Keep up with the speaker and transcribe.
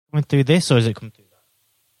Coming through this, or is it coming through that?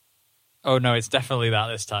 Oh no, it's definitely that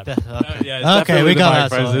this time. Okay, It's okay, we got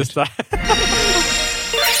that microphones this time.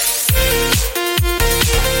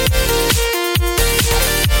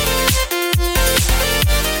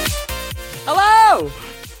 Hello,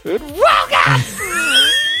 and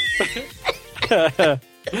welcome.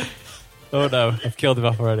 Oh no, I've killed him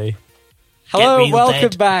off already. Hello,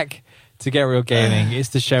 welcome back to Get Real Gaming. It's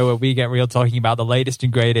the show where we get real, talking about the latest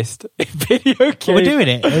and greatest in video games. We're doing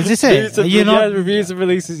it. Is this it? Reviews and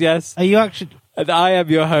releases, yes. Are you actually... And I am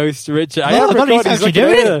your host, Richard. I am actually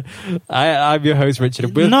doing it. I'm your host,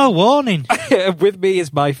 Richard. With, no warning. With me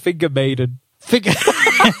is my finger maiden. Finger...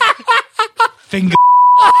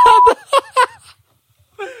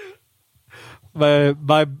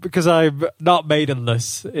 Because I'm not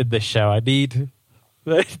maidenless in this show. I need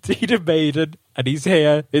a maiden, and he's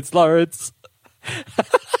here. It's Lawrence. How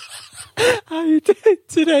are you doing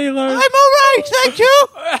today, Lawrence? I'm all right, thank you.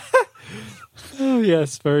 Oh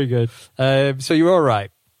yes, very good. So you're all right.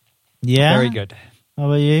 Yeah, very good. How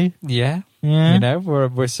about you? Yeah. Yeah. You know,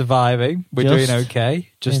 we're surviving. We're doing okay,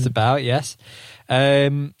 just about. Yes.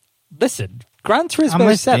 Listen, Gran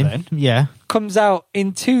Turismo 7 comes out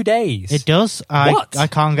in 2 days. It does. I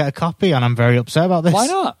can't get a copy, and I'm very upset about this. Why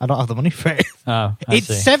not? I don't have the money for it. Oh,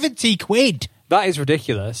 it's 70 quid. That is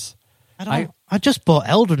ridiculous. I just bought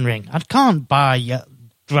Elden Ring. I can't buy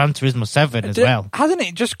Gran Turismo 7 as well. Hasn't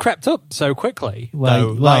it just crept up so quickly?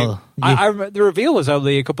 Well, the reveal was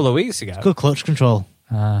only a couple of weeks ago. Good clutch control.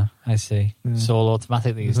 I see. It's all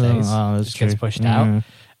automatic these days. That's true. Gets pushed out.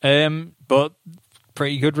 But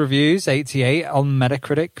pretty good reviews. 88 on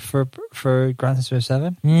Metacritic for Gran Turismo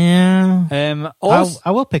 7. Yeah. Also,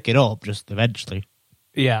 I will pick it up just eventually.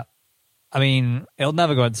 Yeah. I mean, it'll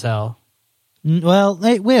never go on sale. Well,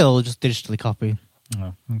 it will just digitally copy.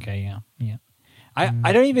 Oh, okay, yeah.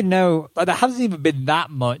 I don't even know. Like, there hasn't even been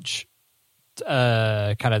that much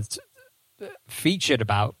kind of featured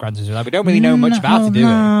about Gran Turismo. Like, we don't really know much about it, do we?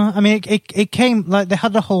 I mean, it came, like, they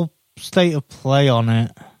had a whole state of play on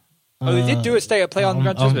it. Oh, they did do a state of play on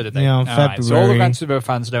Gran Turismo, did they? Yeah, on February. Right, so all the Gran Turismo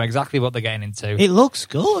fans know exactly what they're getting into. It looks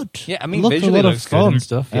good. Yeah, I mean, visually it looks good and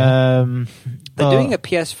stuff. Yeah. They're doing a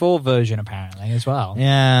PS4 version, apparently, as well.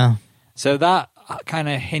 Yeah. So that kind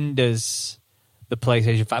of hinders the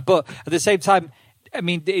PlayStation 5. But at the same time, I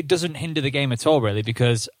mean, it doesn't hinder the game at all, really,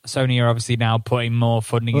 because Sony are obviously now putting more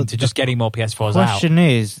funding into just getting more PS4s out. The question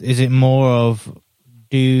is it more of,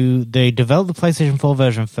 do they develop the PlayStation 4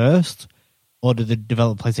 version first, or do they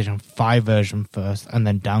develop the PlayStation 5 version first and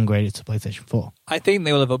then downgrade it to PlayStation 4? I think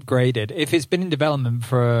they will have upgraded. If it's been in development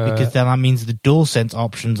for... Because then that means the DualSense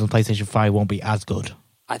options on PlayStation 5 won't be as good.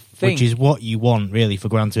 I think... Which is what you want, really, for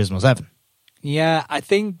Gran Turismo 7. Yeah, I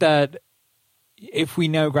think that if we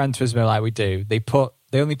know Gran Turismo like we do, they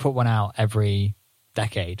only put one out every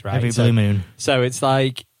decade, right? Every blue moon. So it's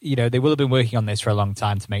like, you know, they will have been working on this for a long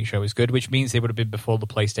time to make sure it was good, which means they would have been before the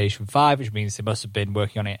PlayStation 5, which means they must have been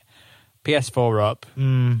working on it PS4 up.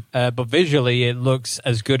 But visually, it looks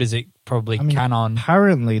as good as it probably can on...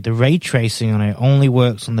 Apparently, the ray tracing on it only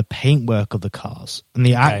works on the paintwork of the cars. And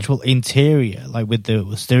the actual interior, like with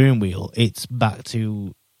the steering wheel, it's back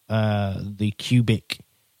to the cubic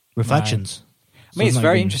reflections. Right. I mean, it's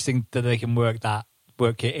very interesting that they can work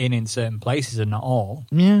it in certain places and not all.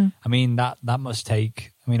 Yeah. I mean, that must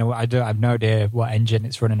take... I mean, I have no idea what engine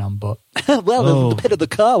it's running on, but... the pit of the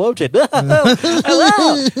car, won't it?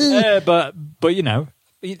 But, you know,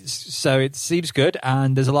 so it seems good,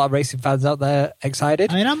 and there's a lot of racing fans out there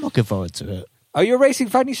excited. I mean, I'm looking forward to it. Are you a racing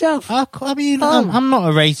fan yourself? I mean, I'm not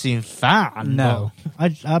a racing fan. No.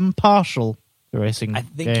 I'm partial to racing. I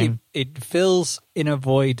think it fills in a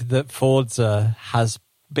void that Forza has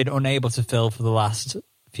been unable to fill for the last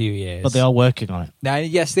few years. But they are working on it. Now,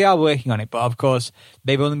 yes, they are working on it, but of course,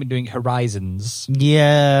 they've only been doing Horizons.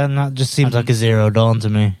 Yeah, and that just seems like a Zero Dawn to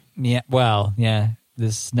me. Yeah, well, yeah.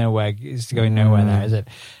 There's nowhere, it's going nowhere there, is it?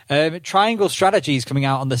 Triangle Strategy is coming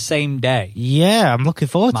out on the same day. Yeah, I'm looking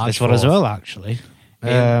forward to this one as well, actually.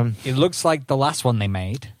 It looks like the last one they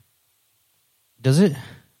made. Does it?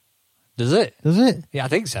 Does it? Does it? Yeah, I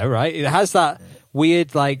think so, right? It has that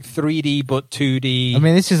weird, like, 3D but 2D... I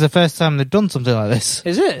mean, this is the first time they've done something like this.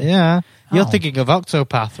 Is it? Yeah. You're thinking of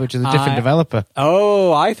Octopath, which is a different developer.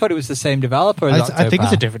 Oh, I thought it was the same developer as Octopath. I think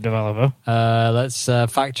it's a different developer. Let's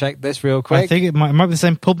fact check this real quick. I think it might be the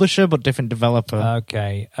same publisher, but different developer.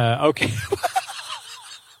 Okay. I've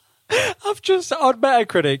just, on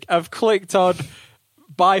Metacritic, I've clicked on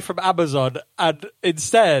buy from Amazon, and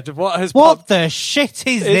instead, what the shit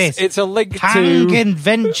is this? It's a link Pang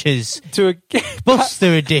Adventures to a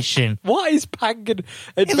Buster Edition. What is Pang Adventures?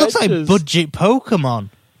 It looks like budget Pokemon.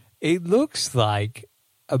 It looks like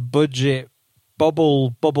a budget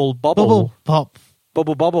bubble pop.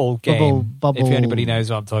 bubble game. Bubble. If anybody knows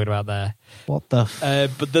what I'm talking about there. What the?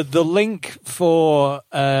 But the link for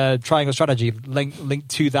Triangle Strategy link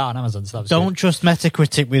to that on Amazon. So that was Don't trust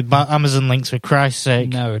Metacritic with Amazon links, for Christ's sake.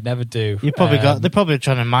 No, never do. You probably they're probably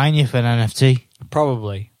trying to mine you for an NFT.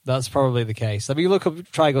 Probably. That's probably the case. Let me look up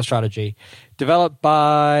Triangle Strategy. Developed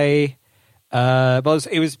by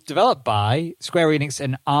it was developed by Square Enix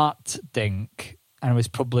and Art Dink, and it was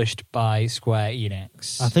published by Square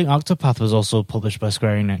Enix. I think Octopath was also published by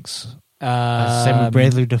Square Enix. Same with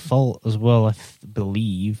Bravely Default as well, I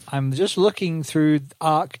believe. I'm just looking through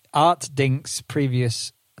Art Dink's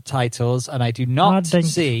previous titles, and I do not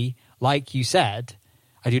see, like you said,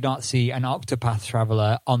 I do not see an Octopath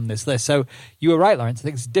Traveler on this list. So you were right, Lawrence. I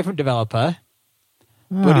think it's a different developer,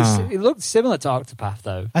 but it looked similar to Octopath,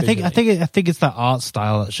 though. I think it's that art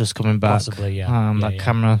style that's just coming back. Possibly, yeah. That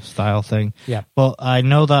camera style thing. Yeah. But I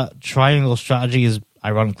know that Triangle Strategy is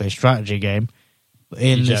ironically a strategy game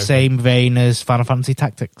in the same vein as Final Fantasy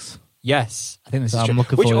Tactics. Yes, I think this is I'm true.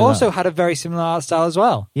 looking Which forward to also that. had a very similar art style as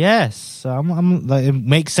well. Yes, it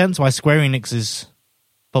makes sense why Square Enix is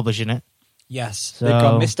publishing it. Yes, So, they've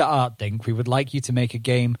got Mr. Art Dink. We would like you to make a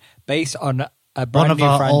game based on a brand one of new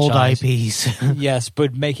our franchise. old IPs. Yes,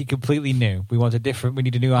 but make it completely new. We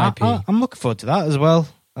need a new IP. I'm looking forward to that as well.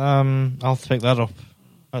 I'll have to pick that up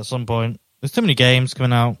at some point. There's too many games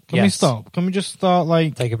coming out. Can we stop? Can we just start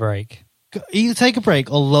take a break? Either take a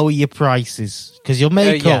break or lower your prices, because you'll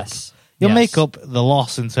make make up the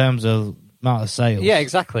loss in terms of amount of sales. Yeah,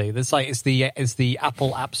 exactly. It's the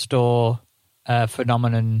Apple App Store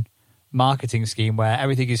phenomenon marketing scheme where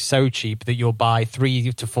everything is so cheap that you'll buy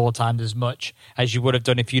 3 to 4 times as much as you would have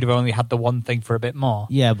done if you'd have only had the one thing for a bit more.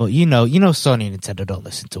 Yeah, but you know Sony and Nintendo don't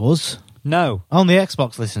listen to us. No. Only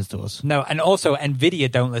Xbox listens to us. No, and also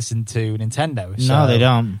Nvidia don't listen to Nintendo. So, no, they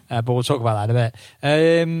don't. But we'll talk about that in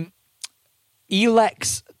a bit.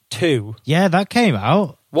 Elex 2. Yeah, that came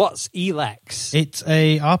out. What's Elex? It's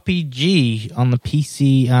a RPG on the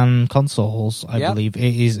PC and consoles, I believe.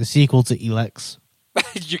 It is a sequel to Elex.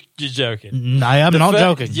 You're joking. I am not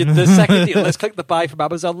joking. The second, let's click the buy from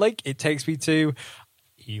Amazon link. It takes me to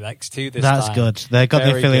Elex 2 this That's time. good. They've got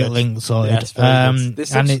the affiliate link sorted. Yes, very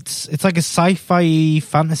good. And it's like a sci-fi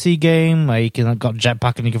fantasy game where you can got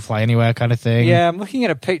jetpack and you can fly anywhere kind of thing. Yeah, I'm looking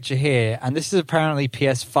at a picture here, and this is apparently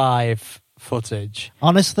PS5 footage.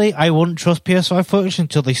 Honestly, I wouldn't trust PS5 footage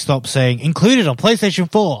until they stop saying included on PlayStation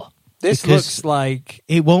 4. This looks like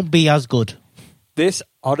it won't be as good. This,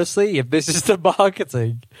 honestly, if this is the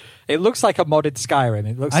marketing, it looks like a modded Skyrim.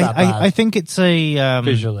 It looks that bad. I think it's a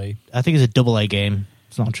visually. I think it's a AA game.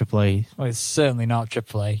 It's not AAA. Well, it's certainly not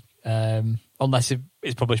AAA, unless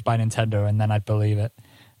it's published by Nintendo, and then I'd believe it.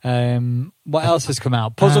 What else has come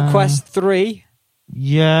out? Puzzle Quest 3.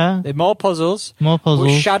 Yeah. More puzzles. More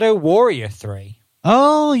puzzles. Shadow Warrior 3.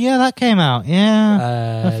 Oh, yeah, that came out.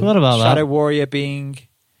 Yeah. I forgot about that. Shadow Warrior being...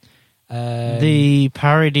 the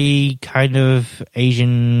parody kind of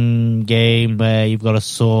Asian game where you've got a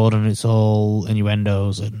sword and it's all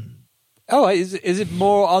innuendos and... Oh, is it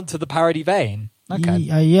more onto the parody vein? Okay.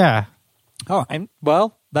 Yeah. Oh,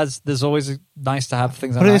 well, there's always nice to have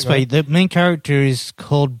things like that. Put it this way, the main character is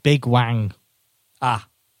called Big Wang. Ah,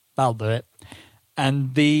 that'll do it.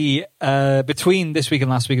 And the between this week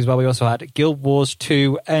and last week as well, we also had Guild Wars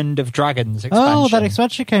 2 End of Dragons expansion. Oh, that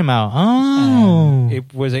expansion came out. Oh.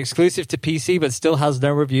 It was exclusive to PC, but still has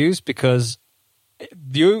no reviews because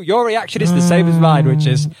your reaction is the same as mine, which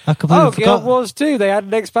is, Guild Wars 2, they had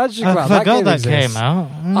an expansion come out. I forgot that came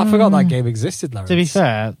out. I forgot that game existed, Larry. To be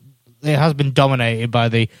fair, it has been dominated by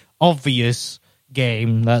the obvious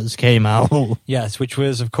game that came out. Yes, which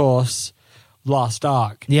was, of course... Lost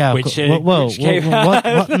Ark. Yeah. Which came out. What?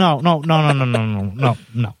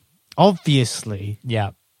 No. Obviously.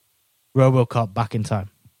 Yeah. RoboCop Back in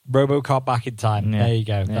Time. RoboCop Back in Time. Yeah. There you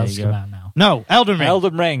go. That's come out now. No, Elden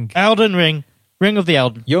Ring. Elden Ring. Ring of the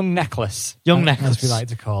Elden. Young Necklace. As we like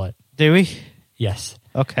to call it. Do we? Yes.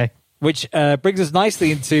 Okay. Which brings us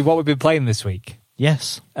nicely into what we've been playing this week.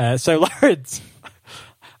 Yes. So, Lawrence,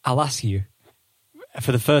 I'll ask you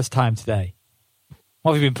for the first time today.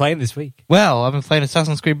 What have you been playing this week? Well, I've been playing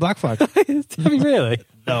Assassin's Creed Black Flag. Have you really?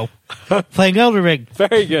 No. Playing Elden Ring.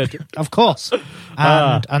 Very good. Of course.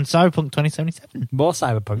 And Cyberpunk 2077. More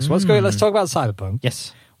Cyberpunk. So let's talk about Cyberpunk.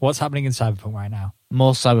 Yes. What's happening in Cyberpunk right now?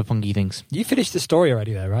 More Cyberpunk-y things. You finished the story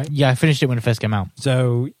already though, right? Yeah, I finished it when it first came out.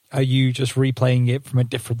 So are you just replaying it from a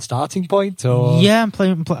different starting point? Or yeah, I'm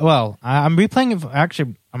replaying it.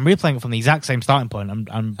 I'm replaying it from the exact same starting point.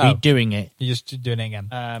 I'm redoing it. You're just doing it again.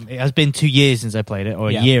 It has been 2 years since I played it, or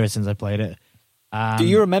a year since I played it. Do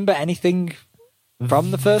you remember anything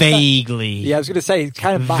from the first vaguely. Yeah, I was going to say it's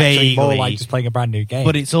kind of actually more like just playing a brand new game.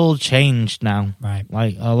 But it's all changed now. Right.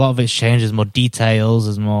 Like a lot of it's changed. There's more details.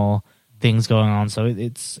 There's more things going on. So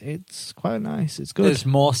it's quite nice. It's good. There's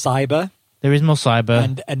more cyber. There is more cyber.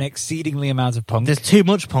 And an exceedingly amount of punk. There's too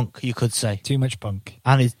much punk, you could say. Too much punk.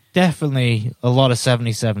 And it's definitely a lot of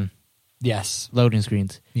 77. Yes. Loading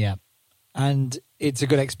screens. Yeah. And it's a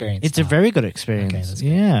good experience. It's a very good experience. Okay, that's good.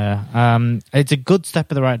 Yeah. It's a good step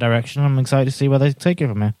in the right direction. I'm excited to see where they take it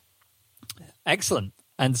from here. Excellent.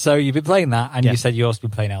 And so you've been playing that, and you said you also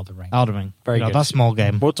been playing Elden Ring. Elden Ring. Very good. That small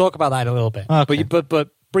game. We'll talk about that in a little bit. Okay. But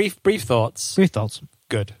brief thoughts. Brief thoughts.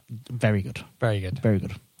 Good. Very good. Very good. Very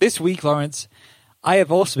good. This week, Lawrence, I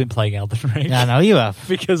have also been playing Elden Ring. Yeah, I know you have.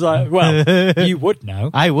 Because you would know.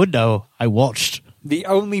 I would know. I watched. The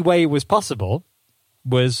only way it was possible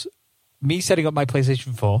was me setting up my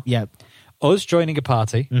PlayStation 4. Yep. Us joining a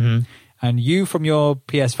party. Mm-hmm. And you from your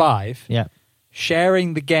PS5. Yep.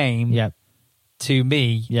 Sharing the game. Yep. To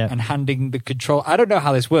me and handing the control. I don't know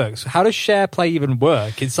how this works. How does share play even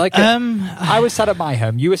work? It's like I was sat at my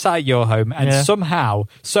home, you were sat at your home, and somehow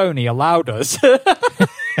Sony allowed us to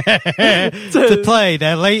play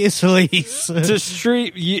their latest release. To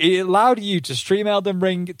stream. It allowed you to stream Elden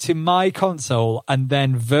Ring to my console and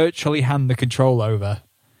then virtually hand the control over.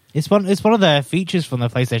 It's one of their features from the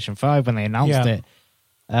PlayStation 5 when they announced it.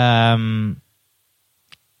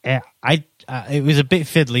 It was a bit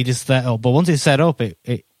fiddly to set up, but once it's set up,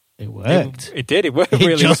 it worked. It did. It worked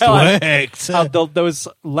really just well. Worked. There was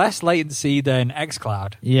less latency than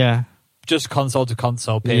xCloud. Yeah. Just console to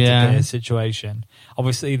console, peer-to-peer situation.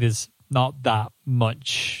 Obviously, there's not that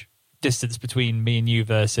much distance between me and you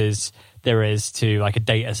versus there is to like a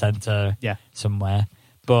data center somewhere.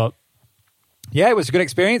 But yeah, it was a good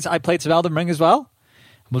experience. I played some Elden Ring as well.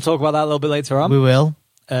 We'll talk about that a little bit later on. We will.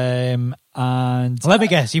 And let me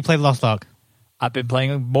guess, you played Lost Ark. I've been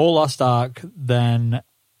playing more Lost Ark than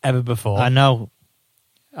ever before. I know.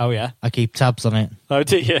 Oh, yeah? I keep tabs on it. Oh,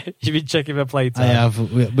 do you? You've been checking my playtime? I have.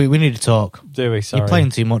 We need to talk. Do we? Sorry. You're playing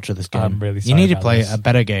too much of this game. I'm really sorry. You need to about play this. a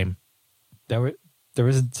better game. There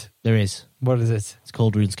isn't. There is. What is it? It's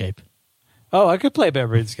called RuneScape. Oh, I could play a bit of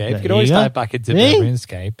RuneScape. You could There always you go. dive back into a bit of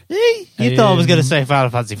RuneScape. You thought I was going to say Final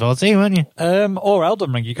Fantasy 14, weren't you? Or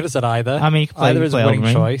Elden Ring. You could have said either. I mean, you could play, either is play a winning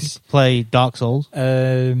Elden Ring. choice. Play Dark Souls.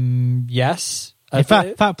 Yes. In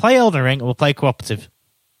fact, play Elden Ring or we'll play cooperative.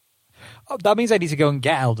 Oh, that means I need to go and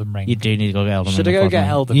get Elden Ring. You do need to go get Elden Ring. Should I go get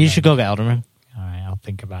Elden You Ring? should go get Elden Ring. All right, I'll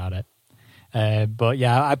think about it. But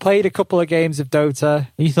yeah, I played a couple of games of Dota.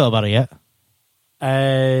 Have you thought about it yet?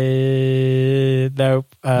 No.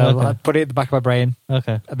 Okay. I put it in the back of my brain.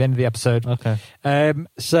 Okay. At the end of the episode. Okay.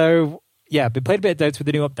 So yeah, I've been playing a bit of Dota with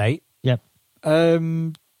the new update. Yep.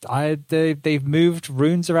 They've moved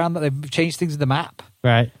runes around. They've changed things in the map.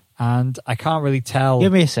 Right. And I can't really tell.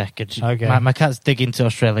 Give me a second. Okay. My cat's digging to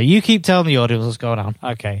Australia. You keep telling the audience what's going on.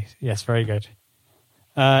 Okay. Yes, very good.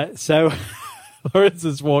 So Lawrence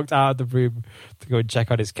has walked out of the room to go and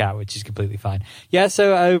check on his cat, which is completely fine. Yeah,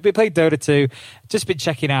 so we played Dota 2. Just been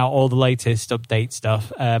checking out all the latest update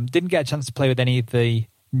stuff. Didn't get a chance to play with any of the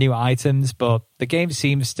new items, but the game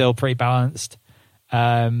seems still pretty balanced.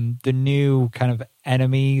 The new kind of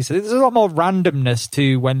enemies. There's a lot more randomness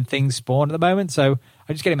to when things spawn at the moment, so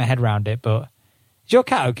I'm just getting my head around it. But is your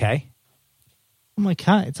cat okay? Oh, my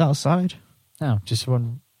cat, it's outside. No, just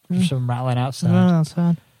someone rattling outside. No,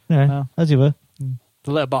 outside. Yeah, Oh. as you were.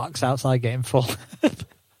 The little box outside getting full.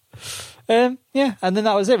 Yeah, and then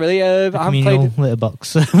that was it really. I haven't played litter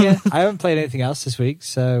box. yeah, I haven't played anything else this week.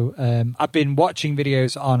 So I've been watching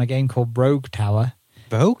videos on a game called Rogue Tower.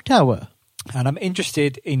 Rogue Tower? And I'm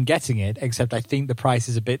interested in getting it, except I think the price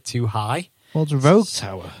is a bit too high. What's Rogue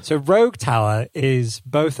Tower? So Rogue Tower is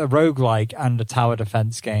both a roguelike and a tower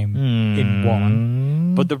defense game in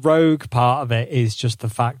one. But the rogue part of it is just the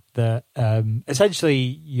fact that essentially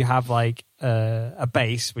you have like a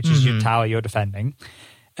base, which is your tower you're defending.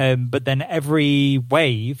 But then every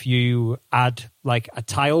wave you add like a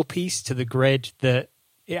tile piece to the grid that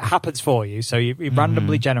it happens for you. So it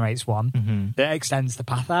randomly generates one that extends the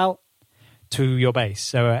path out to your base.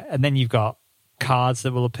 So and then you've got cards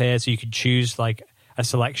that will appear, so you can choose like a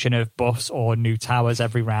selection of buffs or new towers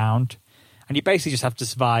every round, and you basically just have to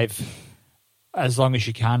survive as long as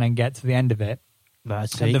you can and get to the end of it.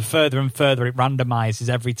 And the further and further it randomizes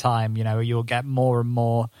every time, you know, you'll get more and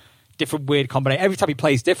more different weird combinations. Every time you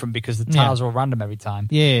play is different because the tiles are all random every time.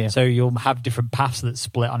 Yeah. So you'll have different paths that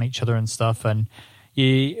split on each other and stuff, and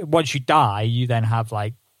once you die, you then have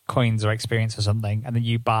like coins or experience or something, and then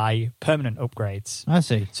you buy permanent upgrades. I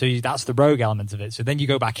see. So that's the rogue element of it. So then you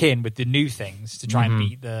go back in with the new things to try and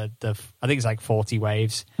beat the I think it's like 40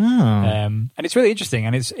 waves. And it's really interesting,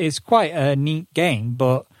 and it's quite a neat game,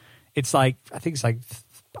 but it's like, I think it's like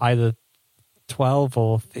either 12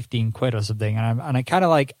 or 15 quid or something, and I kind of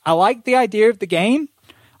like, I like the idea of the game.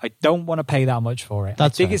 I don't want to pay that much for it. I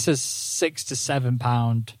think it's a £6 to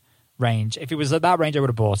 £7 range. If it was at that range, I would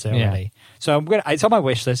have bought it already. So it's on my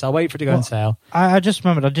wish list. I'll wait for it to go on sale. I just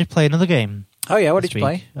remembered I did play another game. Oh yeah, what did you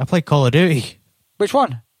play? I played Call of Duty. Which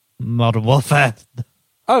one? Modern Warfare.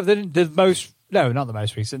 Oh, the most... No, not the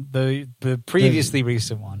most recent. The previously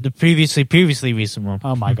recent one. The previously recent one.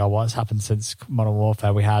 Oh my god, what's happened since Modern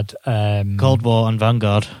Warfare? We had Cold War and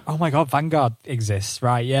Vanguard. Oh my god, Vanguard exists,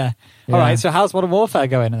 right? Yeah. All right. So how's Modern Warfare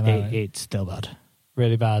going at the moment? It's still bad.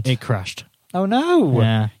 Really bad. It crashed. Oh no.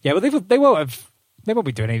 Yeah. Yeah. Well, they won't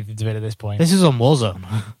be doing anything to it at this point. This is on Warzone.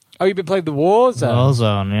 Oh, you've been playing the Warzone?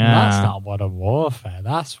 Warzone, yeah. That's not Modern Warfare.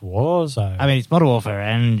 That's Warzone. I mean, it's Modern Warfare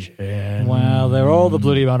engine. Well, they're all the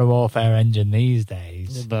bloody Modern Warfare engine these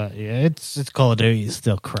days. But yeah, it's Call of Duty. It's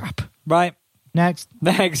still crap. Right. Next.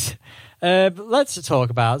 Let's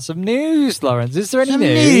talk about some news, Lawrence. Is there any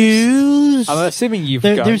news? I'm assuming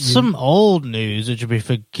There's some old news which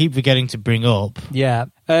we keep forgetting to bring up. Yeah.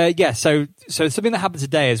 So something that happened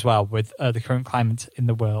today as well with the current climate in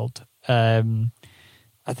the world.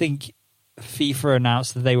 I think FIFA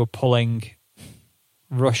announced that they were pulling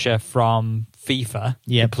Russia from FIFA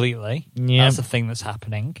completely. Yep. That's the thing that's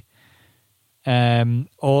happening.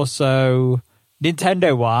 Also,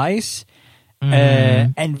 Nintendo-wise,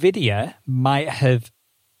 NVIDIA might have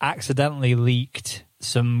accidentally leaked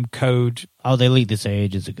some code. Oh, they leaked this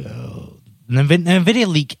ages ago. NVIDIA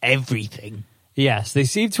leak everything. Yes, they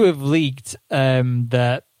seem to have leaked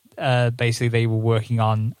that basically they were working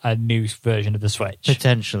on a new version of the Switch.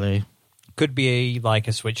 Potentially. Could be like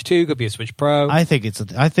a Switch 2, could be a Switch Pro. I think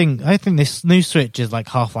this new Switch is like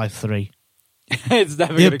Half-Life 3. It's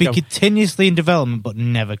never going to come. It'll be continuously in development, but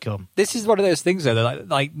never come. This is one of those things, though, that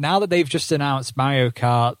like now that they've just announced Mario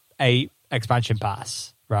Kart 8 expansion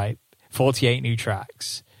pass, right? 48 new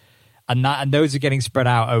tracks. And those are getting spread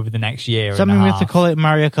out over the next year. Does that mean we have to call it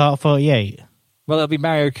Mario Kart 48? Well, it'll be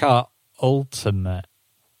Mario Kart Ultimate.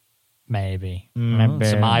 Maybe. Some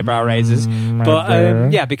eyebrow raisers.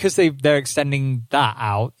 But yeah, because they're extending that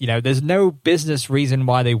out, there's no business reason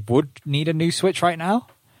why they would need a new Switch right now.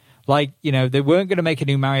 Like, they weren't going to make a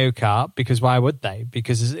new Mario Kart because why would they?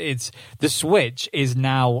 Because the Switch has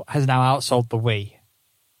now outsold the Wii.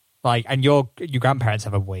 Like, and your grandparents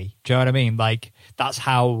have a Wii. Do you know what I mean? Like, that's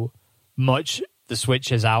how much the Switch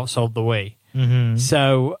has outsold the Wii. Mm-hmm.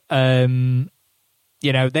 So,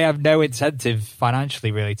 they have no incentive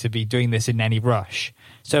financially, really, to be doing this in any rush.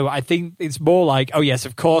 So I think it's more like, oh, yes,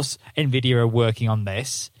 of course, NVIDIA are working on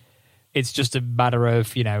this. It's just a matter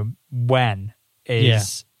of, when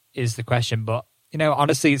is the question. But,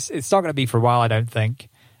 honestly, it's not going to be for a while, I don't think,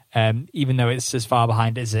 even though it's as far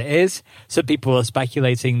behind as it is. Some people are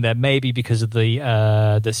speculating that maybe because of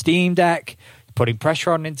the Steam Deck, putting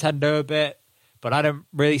pressure on Nintendo a bit. But I don't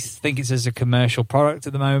really think it's as a commercial product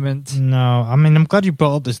at the moment. No, I mean, I'm glad you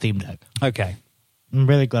brought up the Steam Deck. Okay. I'm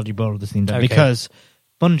really glad you brought up the Steam Deck because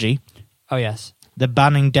Bungie... Oh, yes. They're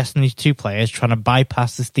banning Destiny 2 players trying to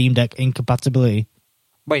bypass the Steam Deck incompatibility.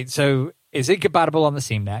 Wait, so is it compatible on the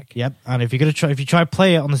Steam Deck? Yep, and if you try to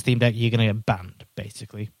play it on the Steam Deck, you're going to get banned,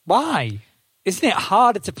 basically. Why? Isn't it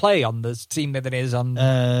harder to play on the Steam Deck than it is on...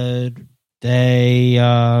 They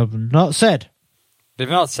not said. They've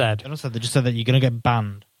not said. They just said that you're going to get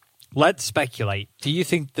banned. Let's speculate. Do you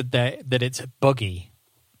think that it's buggy,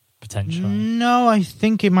 potentially? No, I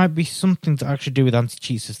think it might be something to actually do with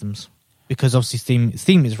anti-cheat systems. Because obviously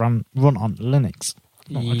Steam is run on Linux,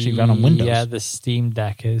 not actually run on Windows. Yeah, the Steam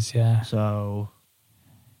Deck is, yeah. So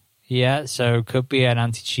could be an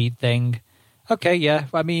anti-cheat thing. Okay, yeah.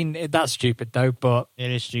 I mean, that's stupid, though, but... It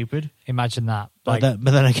is stupid. Imagine that. But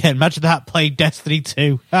then again, imagine that playing Destiny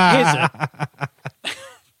 2.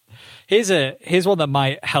 Here's one that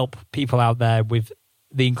might help people out there with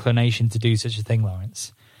the inclination to do such a thing,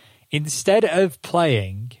 Lawrence. Instead of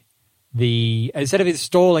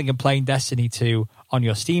installing and playing Destiny 2 on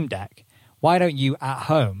your Steam Deck, why don't you at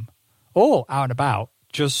home or out and about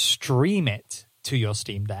just stream it to your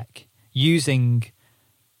Steam Deck using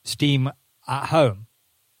Steam at home?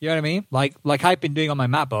 You know what I mean? Like I've been doing on my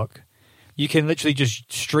MacBook. You can literally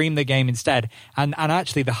just stream the game instead. And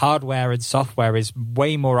actually the hardware and software is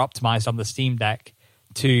way more optimized on the Steam Deck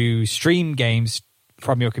to stream games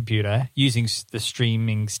from your computer using the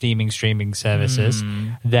streaming services.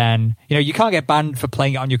 Then, you can't get banned for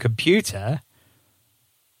playing it on your computer.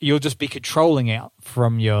 you'll just be controlling it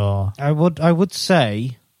from your... I would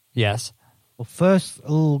say... Yes. Well, first,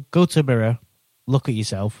 go to a mirror, look at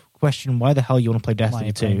yourself, question why the hell you want to play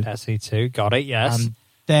Destiny 2. Destiny 2, got it, yes. And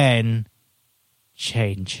then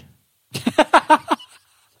change.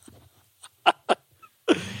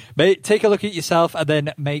 Take a look at yourself and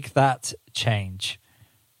then make that change.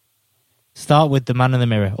 Start with the man in the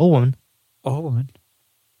mirror. Or woman. Or woman.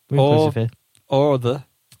 Or the...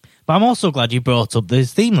 But I'm also glad you brought up the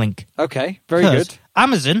Steam Link. Okay, very good.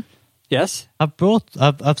 Amazon... Yes, I've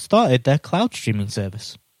started their cloud streaming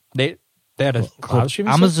service. They had a cloud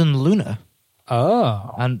streaming Amazon Luna.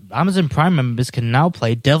 Oh, and Amazon Prime members can now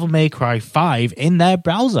play Devil May Cry 5 in their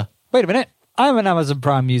browser. Wait a minute, I'm an Amazon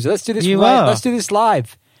Prime user. Let's do this. Let's do this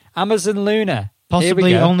live. Amazon Luna,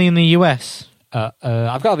 possibly only in the US. I've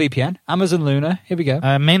got a VPN. Amazon Luna. Here we go.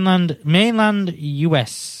 Mainland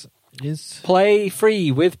US is play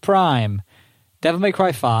free with Prime. Devil May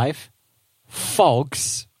Cry 5,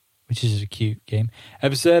 Fogs, which is a cute game.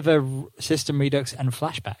 Observer, System Redux, and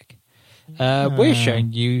Flashback. We're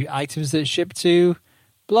showing you items that ship to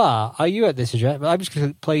blah. Are you at this address? Well, I'm just going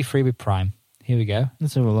to play free with Prime. Here we go.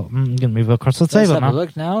 Let's have a look. I'm going to move across the table now. Let's have a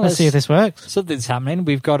look now. Let's see if this works. Something's happening.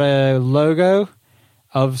 We've got a logo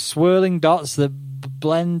of swirling dots that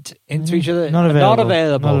blend into each other. Not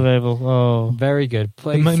available. Not available. Oh. Very good.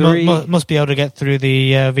 Play three. Must be able to get through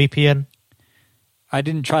the VPN. I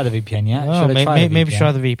didn't try the VPN yet. Oh, maybe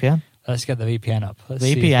try the VPN. Let's get the VPN up.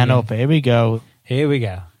 VPN up. Here we go. Here we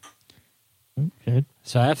go. Good.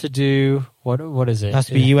 So I have to do what is it? It has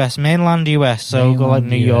to be US, mainland US. So mainland go like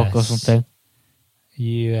New York or something.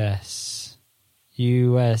 USA.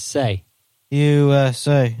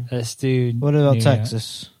 Let's do. What about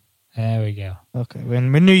Texas? There we go. Okay, we're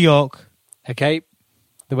in New York. Okay,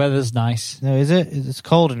 the weather's nice. No, is it? It's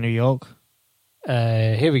cold in New York.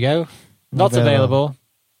 Here we go. Not available.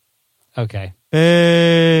 Okay.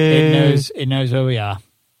 Hey. It knows where we are.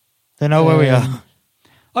 They know where we are.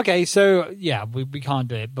 Okay, so yeah, we can't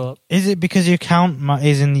do it. But is it because your account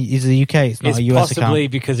is the UK? It's not a US account. Possibly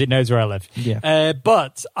because it knows where I live. Yeah.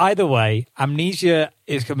 But either way, Amnesia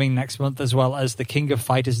is coming next month, as well as the King of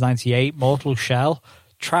Fighters 98, Mortal Shell,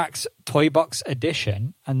 Trax Toy Box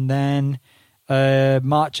Edition, and then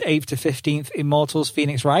March 8th to 15th, Immortals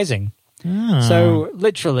Phoenix Rising. Oh. So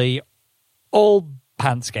literally all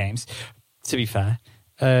pants games, to be fair,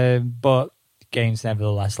 but games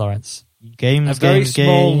nevertheless, Lawrence. A very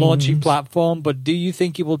small launching platform, but do you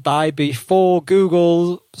think it will die before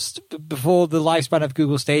the lifespan of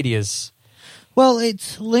Google Stadia's? Well,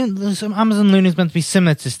 Amazon Luna is meant to be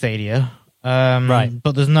similar to Stadia, right?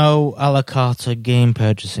 But there's no a la carte game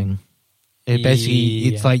purchasing.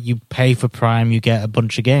 It's like you pay for Prime, you get a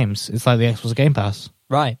bunch of games. It's like the Xbox Game Pass,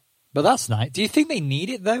 right? But that's nice. Do you think they need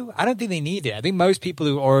it though? I don't think they need it. I think most people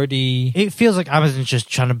who already... It feels like Amazon's just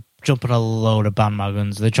trying to jump on a load of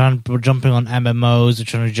bandwagons. They're jumping on MMOs. They're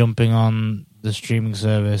trying to jumping on the streaming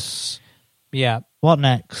service. Yeah. What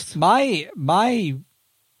next? My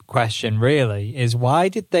question really is, why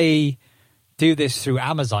did they do this through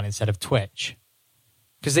Amazon instead of Twitch?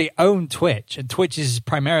 Because they own Twitch, and Twitch is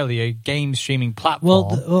primarily a game streaming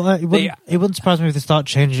platform. It wouldn't surprise me if they start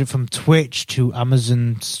changing it from Twitch to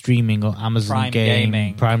Amazon Streaming or Amazon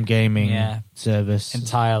Prime Gaming service.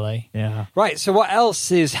 Entirely. Yeah. Right, so what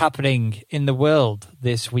else is happening in the world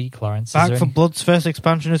this week, Lawrence? Back for Blood's first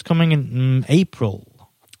expansion is coming in April.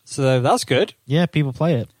 So that's good. Yeah, people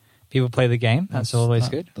play it. People play the game. That's always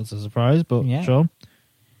good. That's a surprise, but sure.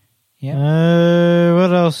 Yeah.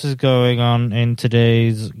 What else is going on in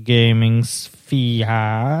today's gaming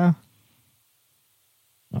sphere?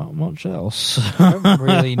 Not much else. I don't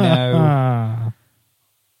really know.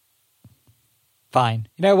 Fine.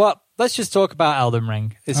 You know what? Let's just talk about Elden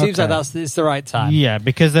Ring. It seems like it's the right time. Yeah,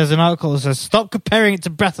 because there's an article that says, stop comparing it to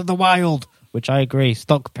Breath of the Wild. Which I agree.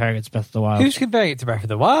 Stop comparing it to Breath of the Wild. Who's comparing it to Breath of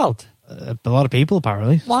the Wild? A lot of people,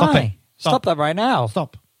 apparently. Why? Stop it. Stop that right now.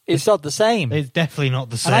 Stop. It's not the same. It's definitely not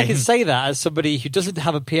the same. And I can say that as somebody who doesn't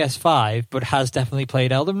have a PS5 but has definitely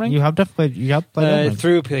played Elden Ring. You have played Elden Ring.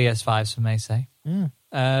 Through a PS5, some may say. Yeah.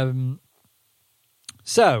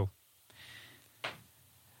 So,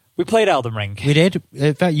 we played Elden Ring. We did.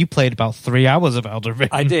 In fact, you played about 3 hours of Elden Ring.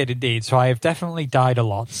 I did, indeed. So I have definitely died a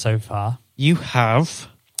lot so far. You have.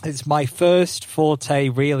 It's my first forte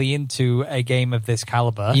really into a game of this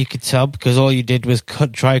caliber. You could tell because all you did was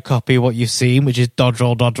try copy what you've seen, which is dodge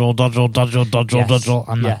roll, and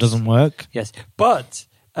that doesn't work. Yes, but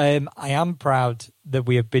I am proud that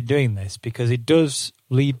we have been doing this because it does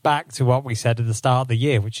lead back to what we said at the start of the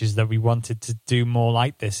year, which is that we wanted to do more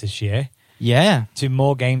like this year. Yeah. To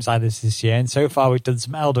more games like this year. And so far we've done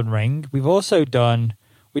some Elden Ring. We've also done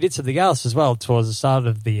we did something else as well towards the start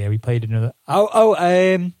of the year. We played another.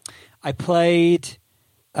 I played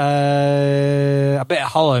a bit of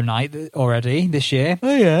Hollow Knight already this year.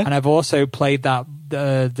 Oh yeah, and I've also played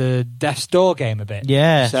the Death's Door game a bit.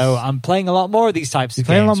 Yeah, so I'm playing a lot more of these types of games.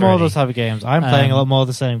 Playing a lot more already. of those type of games. I'm playing a lot more of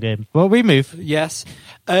the same game. Well, we move. Yes.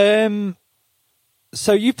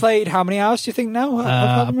 So you played how many hours do you think now?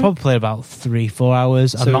 I probably played about 3-4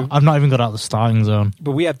 hours. I've not even got out of the starting zone.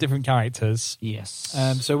 But we have different characters. Yes.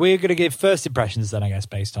 So we're going to give first impressions then, I guess,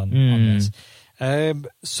 based on this.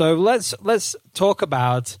 So let's talk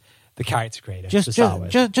about the character creator. Just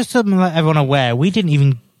to let everyone aware, we didn't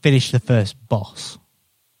even finish the first boss.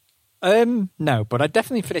 No, but I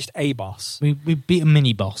definitely finished a boss. We beat a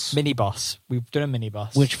mini boss. We've done a mini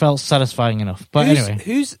boss, which felt satisfying enough. But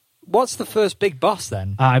anyway, what's the first big boss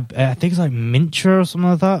then? I think it's like Mintra or something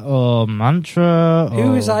like that, or Mantra.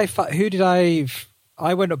 Who did I?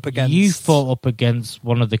 I went up against. You fought up against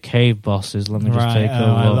one of the cave bosses. Let me just take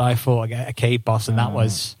a look. I fought a cave boss, and that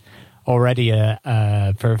was already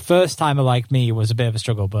for a first timer like me, it was a bit of a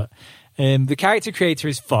struggle. But the character creator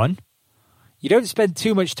is fun. You don't spend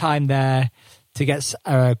too much time there to get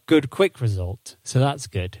a good quick result, so that's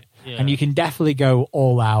good. Yeah. And you can definitely go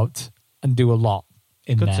all out and do a lot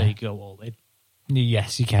in there. Could say go all in.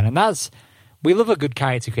 Yes, you can, and we love a good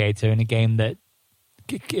character creator in a game that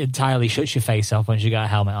entirely shuts your face off once you got a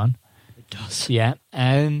helmet on. It does. Yeah.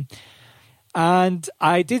 And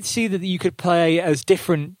I did see that you could play as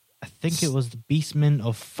different. I think it was the Beastman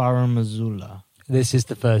of Faramazula. This is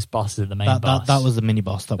the first boss of the main boss. That was the mini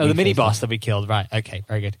boss. The mini boss that we killed. Right. Okay.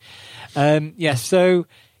 Very good. So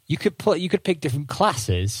you could pick different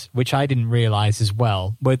classes, which I didn't realize as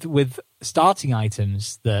well, with starting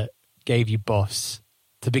items that gave you buffs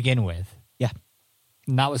to begin with. Yeah.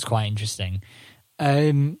 And that was quite interesting.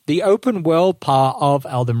 The open world part of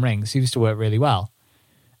Elden Ring seems to work really well.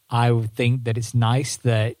 I would think that it's nice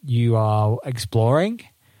that you are exploring,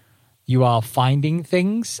 you are finding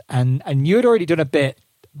things, and you had already done a bit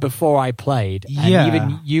before I played, and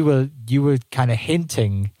even you were kind of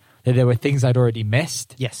hinting that there were things I'd already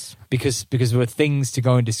missed. Yes, because there were things to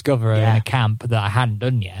go and discover in a camp that I hadn't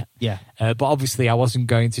done yet. Yeah, but obviously I wasn't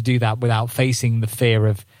going to do that without facing the fear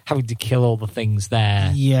of having to kill all the things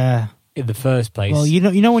there. Yeah. In the first place. Well, you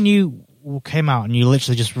know when you came out and you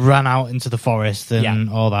literally just ran out into the forest and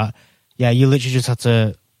all that. Yeah, you literally just had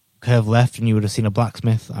to curve left and you would have seen a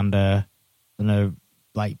blacksmith and a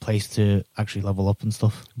place to actually level up and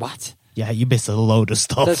stuff. What? Yeah, you missed a load of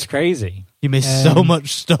stuff. That's crazy. You missed so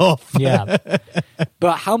much stuff. Yeah.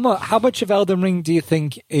 But how much of Elden Ring do you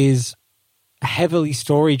think is heavily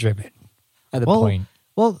story driven at the point?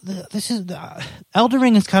 Well, this is Elden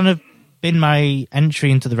Ring has kind of been my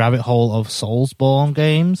entry into the rabbit hole of Soulsborne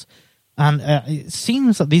games, and it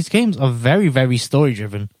seems that these games are very, very story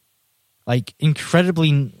driven, like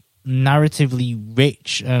incredibly narratively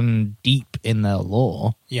rich and deep in their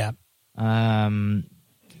lore. Yeah.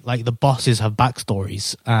 Like the bosses have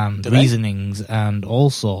backstories and reasonings and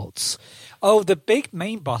all sorts. Oh, the big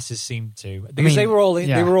main bosses seem to, because they were all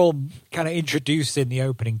kind of introduced in the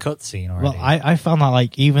opening cutscene already. Well, I found that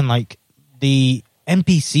like even like the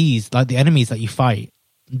NPCs, like the enemies that you fight,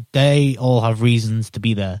 they all have reasons to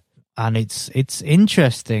be there, and it's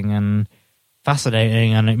interesting and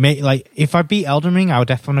fascinating. And it may if I beat Elden Ring, I would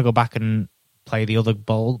definitely go back and play the other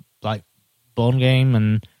Born game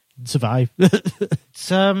and survive. It's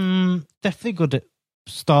definitely good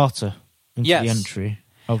starter into the entry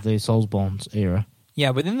of the Soulsborne era.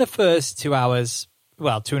 Yeah, within the first 2 hours,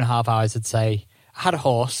 2.5 hours, I'd say, I had a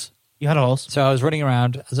horse. You had a horse, so I was running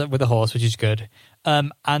around with a horse, which is good.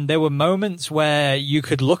 And there were moments where you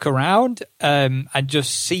could look around and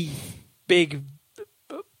just see big,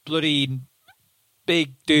 bloody,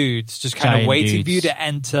 big dudes just kind of waiting for you to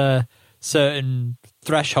enter certain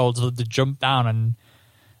thresholds to jump down and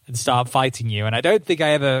start fighting you. And I don't think I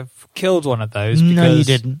ever killed one of those. Because no, you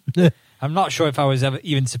didn't. I'm not sure if I was ever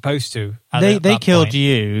even supposed to. They killed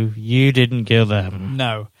you. You didn't kill them.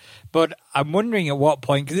 No. But I'm wondering at what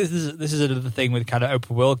point, because this is another thing with kind of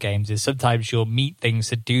open world games, is sometimes you'll meet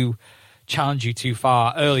things that do challenge you too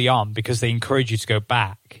far early on because they encourage you to go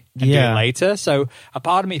back and do it later. So a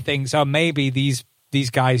part of me thinks, maybe these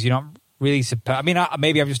guys you're not really supposed. I mean,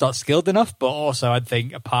 maybe I'm just not skilled enough, but also I'd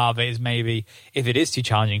think a part of it is maybe if it is too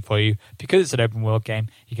challenging for you, because it's an open world game,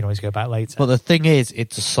 you can always go back later. But the thing is,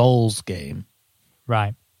 it's a Souls game.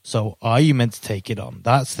 Right. So are you meant to take it on?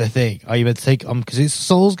 That's the thing. Are you meant to take it on because it's a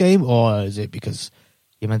Souls game, or is it because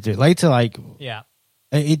you're meant to do it later?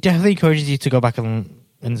 It definitely encourages you to go back and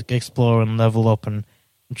explore and level up and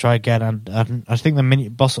try again. And I think the mini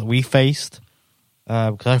boss that we faced,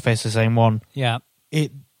 because I faced the same one. Yeah.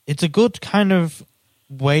 it's a good kind of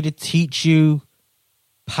way to teach you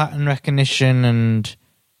pattern recognition and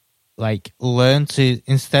like learn to,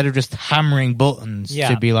 instead of just hammering buttons,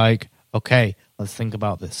 to be like, okay, let's think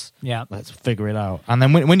about this. Yeah. Let's figure it out. And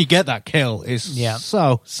then when you get that kill, it's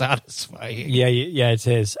so satisfying. Yeah, it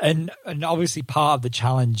is. And obviously part of the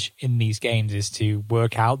challenge in these games is to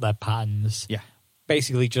work out their patterns. Yeah.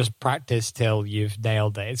 Basically just practice till you've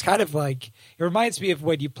nailed it. It's kind of like, it reminds me of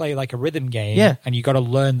when you play like a rhythm game and you got to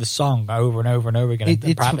learn the song over and over and over again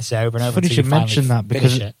and practice it over and over until you mention that,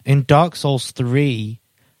 because in Dark Souls 3,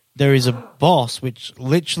 there is a boss which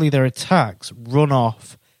literally their attacks run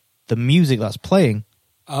off the music that's playing.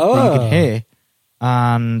 Oh. You can hear.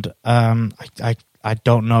 And I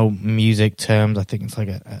don't know music terms. I think it's like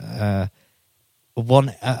a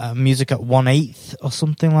music at 1/8 or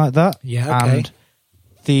something like that. Yeah, okay. And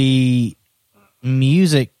the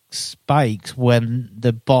music spikes when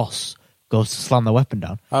the boss goes to slam the weapon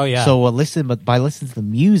down. Oh, yeah. So by listening to the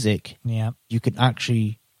music, yeah, you can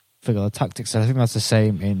actually figure out the tactics. And I think that's the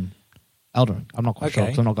same in Elden Ring. I'm not quite sure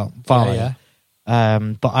because I've not got far yet.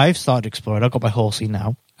 But I've started exploring. I've got my horsey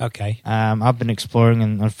now. Okay. I've been exploring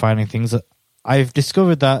and finding things that I've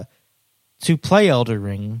discovered that to play Elden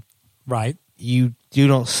Ring, right, you do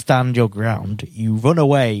not stand your ground. You run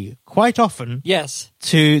away quite often. Yes.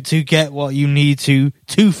 To get what you need to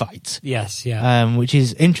fight. Yes, yeah. Which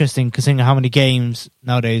is interesting considering how many games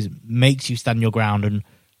nowadays makes you stand your ground and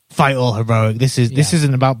fight all heroic. This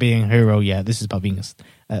isn't about being a hero yet. This is about being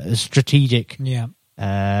a strategic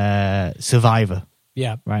survivor.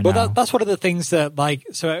 Yeah. Right well, now. That's one of the things that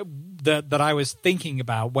that I was thinking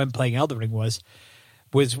about when playing Elden Ring was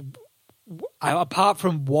apart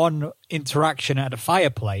from one interaction at a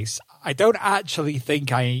fireplace, I don't actually think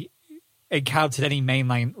I encountered any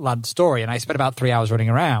mainland story, and I spent about 3 hours running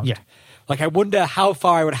around. Yeah. Like, I wonder how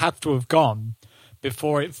far I would have to have gone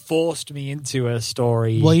before it forced me into a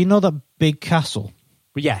story. Well, you know that big castle?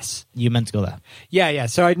 Yes. You meant to go there. Yeah.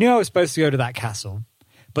 So I knew I was supposed to go to that castle,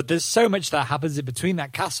 but there's so much that happens in between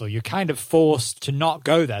that castle, you're kind of forced to not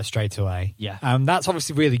go there straight away. Yeah. That's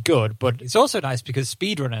obviously really good, but it's also nice because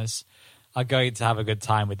speedrunners are going to have a good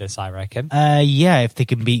time with this, I reckon. If they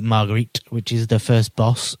can beat Marguerite, which is the first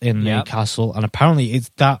boss in the castle. And apparently it's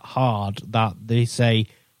that hard that they say,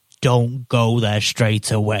 don't go there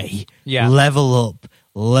straight away. Yeah. Level up,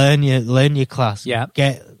 learn your class,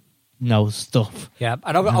 get stuff. Yeah,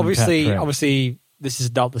 and obviously this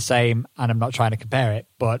is not the same, and I'm not trying to compare it,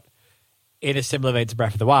 but in a similar vein to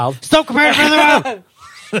Breath of the Wild. Stop comparing Breath of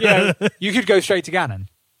the Wild! You could go straight to Ganon.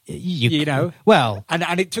 You know, well,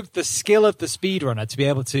 and it took the skill of the speedrunner to be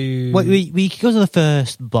able to. Well, we could go to the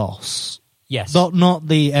first boss. Yes, not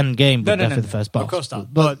the end game, but definitely the first boss. Of course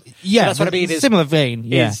not. But yeah, that's what I mean. Similar vein.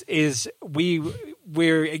 Yeah, is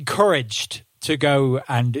we're encouraged to go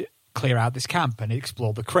and clear out this camp and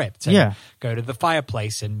explore the crypt. And go to the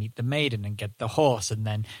fireplace and meet the maiden and get the horse, and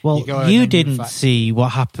then you didn't see what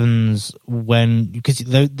happens because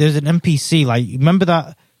there's an NPC. Like, remember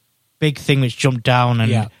that big thing which jumped down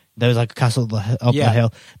and there was like a castle up the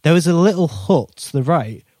hill. There was a little hut to the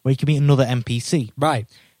right where you can meet another NPC, right,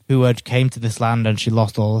 who had came to this land and she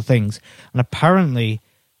lost all the things. And apparently,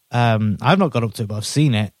 I've not got up to it, but I've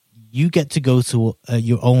seen it. You get to go to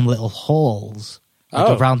your own little halls,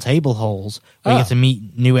 like round table halls, where you get to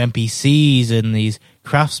meet new NPCs and these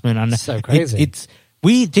craftsmen. And so crazy.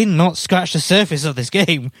 We did not scratch the surface of this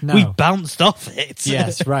game. No. We bounced off it.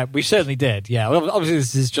 Yes, right. We certainly did. Yeah. Well, obviously,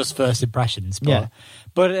 this is just first impressions. But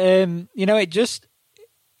it just.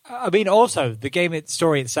 I mean, also the game,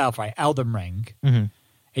 story itself, right? Elden Ring. Mm-hmm.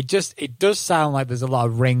 It does sound like there's a lot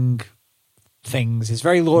of ring things. It's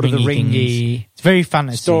very Lord of the Ringy. It's very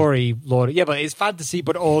fantasy story. But it's fantasy,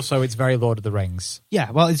 but also it's very Lord of the Rings. Yeah.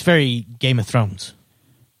 Well, it's very Game of Thrones,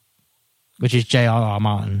 which is J.R.R.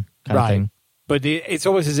 Martin kind of thing. But it's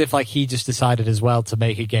almost as if like he just decided as well to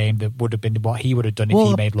make a game that would have been what he would have done if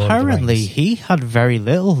he made Lord of the Rings. Apparently, he had very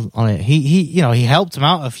little on it. He helped him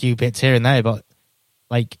out a few bits here and there, but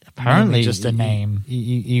like apparently mainly just a name.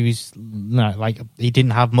 He was he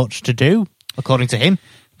didn't have much to do, according to him.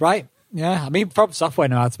 Right? Yeah. I mean, From Software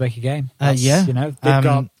know how to make a game. They've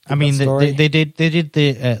got. They did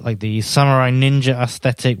the samurai ninja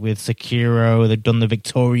aesthetic with Sekiro. They've done the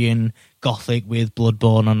Victorian Gothic with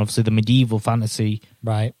Bloodborne, and obviously the medieval fantasy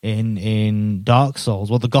in Dark Souls.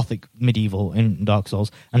 Well, the Gothic medieval in Dark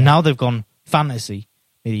Souls, and now they've gone fantasy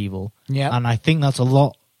medieval. Yeah, and I think that's a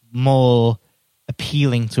lot more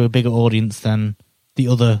appealing to a bigger audience than the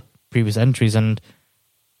other previous entries. And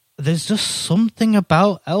there's just something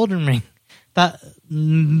about Elden Ring that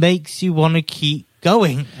makes you want to keep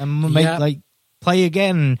going and play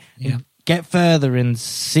again, and get further and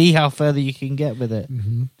see how further you can get with it.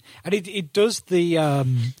 Mm-hmm. And it does the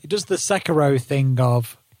Sekiro thing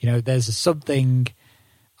of, there's something.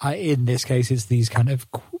 In this case, it's these kind of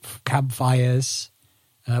campfires.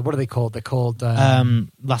 What are they called? They're called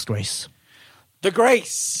Last Grace. The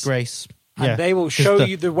Grace. And they will show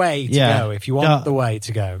you the way to go if you want the way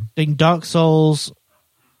to go. I think Dark Souls,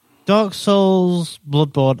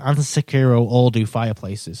 Bloodborne, and Sekiro all do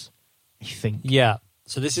fireplaces, I think. Yeah.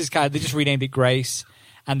 So this is they just renamed it Grace,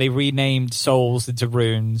 and they renamed Souls into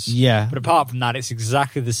Runes. Yeah. But apart from that, it's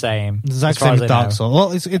exactly the same. Exactly same as Dark Souls.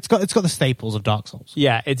 Well, it's got the staples of Dark Souls.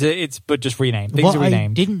 Yeah, it's but just renamed. Things are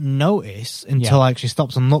renamed. I didn't notice until I actually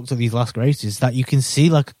stopped and looked at these Last Graces that you can see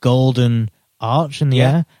like a golden arch in the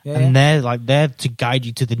air, and they're like there to guide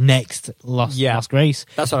you to the next Last Grace.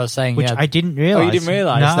 That's what I was saying. Which I didn't realize. Oh, you didn't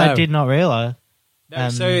realize? No, I did not realize. No,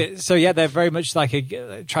 so yeah, they're very much like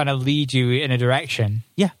trying to lead you in a direction.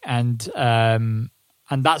 Yeah, and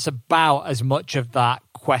that's about as much of that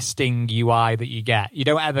questing UI that you get. You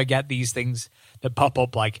don't ever get these things that pop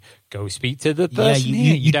up like, go speak to the person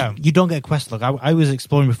here. You don't. You don't get quests. Look, I was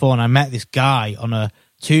exploring before and I met this guy on a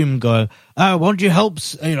tomb going, why don't you help,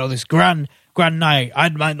 this Grand Knight? I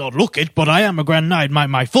might not look it, but I am a Grand Knight.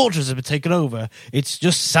 My fortress has been taken over. It's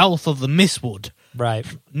just south of the Mistwood. Right.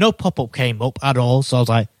 No pop-up came up at all, so I was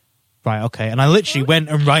like, right, okay. And I literally went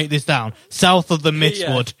and write this down, south of the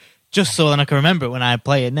Mistwood. Just so then I can remember it when I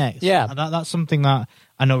play it next. Yeah. And that's something that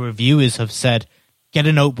I know reviewers have said, get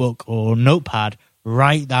a notebook or notepad,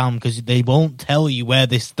 write down, because they won't tell you where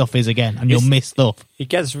this stuff is again, and you'll miss stuff. It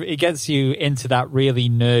gets you into that really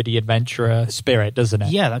nerdy adventurer spirit, doesn't it?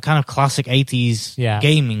 Yeah, that kind of classic 80s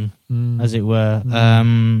gaming, as it were.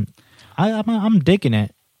 I'm digging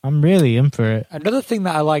it. I'm really in for it. Another thing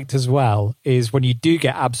that I liked as well is when you do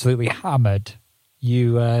get absolutely hammered,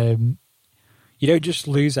 you don't just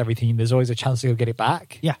lose everything. There's always a chance to go get it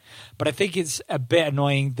back. Yeah. But I think it's a bit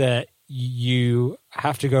annoying that you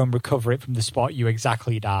have to go and recover it from the spot you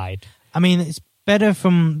exactly died. I mean, it's better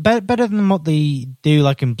than what they do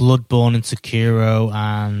like in Bloodborne and Sekiro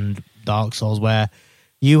and Dark Souls, where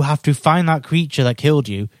you have to find that creature that killed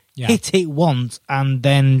you, hit it once, and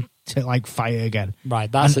then to fight it again.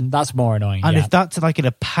 Right, that's more annoying. And if that's in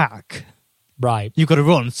a pack... Right. You've got to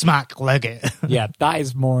run, smack, leg it. Yeah, that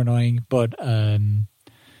is more annoying. But in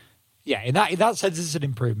that sense, it's an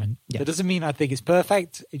improvement. Yeah. That doesn't mean I think it's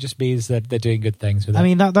perfect. It just means that they're doing good things with it. I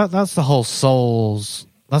mean, that's the whole Souls.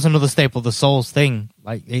 That's another staple of the Souls thing.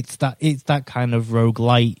 It's that kind of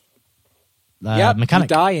roguelite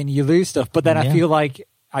mechanic. You die and you lose stuff. But then I feel like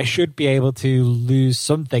I should be able to lose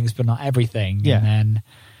some things, but not everything. Yeah. And then,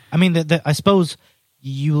 I mean, I suppose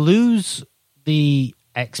you lose the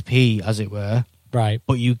XP, as it were, right?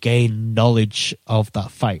 But you gain knowledge of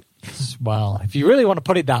that fight. Well, if you really want to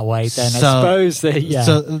put it that way, then I suppose that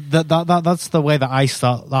So that's the way that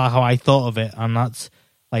how I thought of it, and that's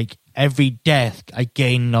like every death I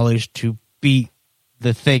gain knowledge to beat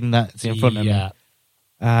the thing that's in front of me,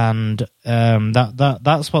 and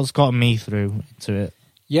that's what's gotten me through to it.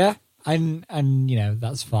 Yeah, and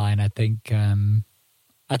that's fine. I think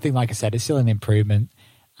like I said, it's still an improvement.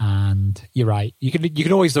 And you're right. You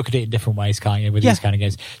can always look at it in different ways, can't you? With these kind of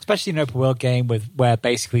games, especially an open world game where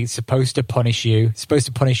basically it's supposed to punish you, it's supposed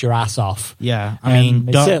to punish your ass off. Yeah, I mean,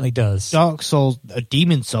 it certainly does. Dark Souls,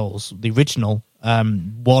 Demon Souls, the original,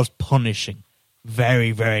 was punishing,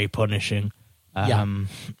 very, very punishing.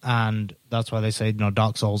 And that's why they say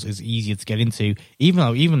Dark Souls is easier to get into, even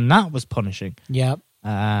though even that was punishing. Yeah.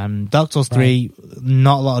 Dark Souls 3,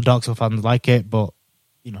 not a lot of Dark Souls fans like it, but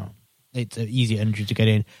it's an easy entry to get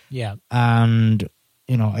in. Yeah. And,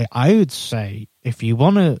 I would say if you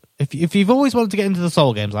want to, if you've always wanted to get into the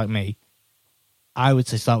Soul games like me, I would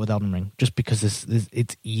say start with Elden Ring, just because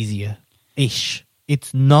it's easier-ish.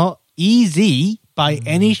 It's not easy by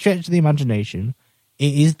any stretch of the imagination.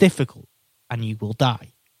 It is difficult, and you will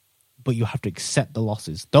die. But you have to accept the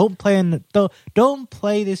losses. Don't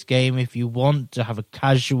play this game if you want to have a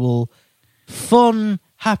casual, fun,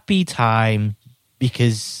 happy time.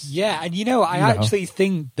 Because and I actually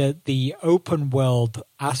think that the open world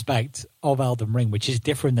aspect of Elden Ring, which is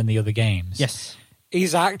different than the other games,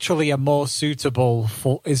 is actually a more suitable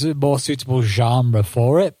genre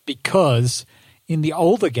for it, because in the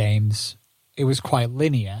older games it was quite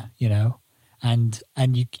linear, and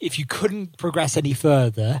if you couldn't progress any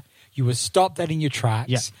further, you were stopped dead in your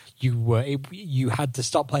tracks. You had to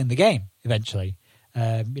stop playing the game eventually.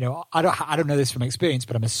 I don't know this from experience,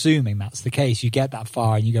 but I'm assuming that's the case. You get that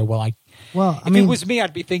far and you go, if it was me,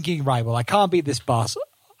 I'd be thinking, right, well, I can't beat this boss.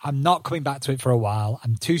 I'm not coming back to it for a while.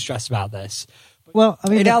 I'm too stressed about this. But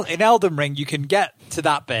in Elden Ring, you can get to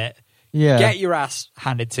that bit, get your ass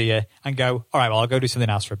handed to you, and go, all right, well, I'll go do something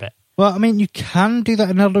else for a bit. Well, I mean, you can do that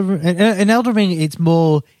in Elden Ring. In Elden Ring, it's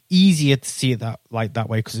more easier to see it that way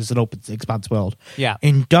because it's an open, expanse world. Yeah.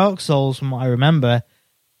 In Dark Souls, from what I remember,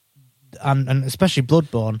 and especially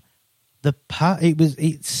Bloodborne,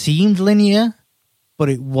 it seemed linear, but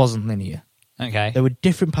it wasn't linear. Okay. There were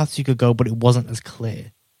different paths you could go, but it wasn't as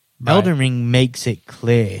clear. Right. Elden Ring makes it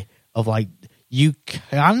clear of like you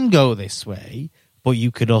can go this way, but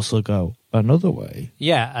you could also go another way.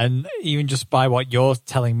 Yeah, and even just by what you're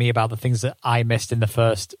telling me about the things that I missed in the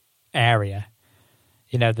first area,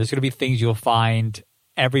 you know, there's going to be things you'll find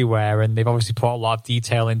everywhere, and they've obviously put a lot of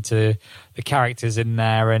detail into the characters in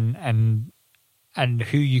there and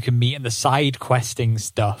who you can meet and the side questing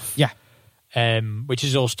stuff. Yeah. Which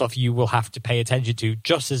is all stuff you will have to pay attention to,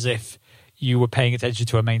 just as if you were paying attention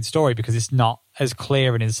to a main story, because it's not as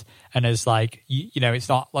clear and as like, you know, it's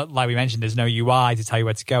not like we mentioned, there's no UI to tell you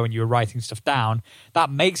where to go and you're writing stuff down. That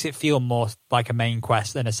makes it feel more like a main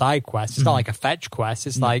quest than a side quest. It's not like a fetch quest.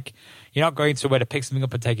 It's like you're not going somewhere to pick something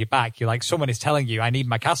up and take it back. You're like, someone is telling you, I need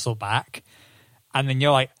my castle back. And then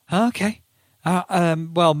you're like, oh, okay.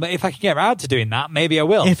 Well, if I can get around to doing that, maybe I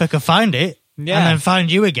will. If I can find it. Yeah. And then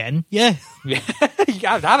find you again. Yeah. You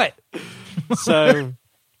have to have it. So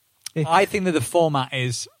I think that the format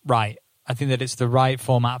is right. I think that it's the right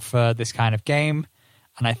format for this kind of game.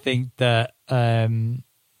 And I think that it's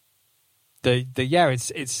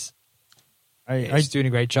doing a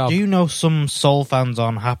great job. Do you know some Soul fans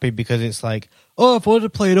aren't happy because it's like, oh, if I wanted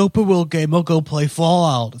to play an open world game, I'll go play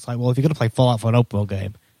Fallout. It's like, well, if you're going to play Fallout for an open world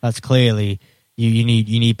game, that's clearly you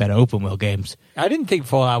need better open world games. I didn't think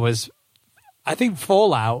Fallout was... I think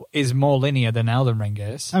Fallout is more linear than Elden Ring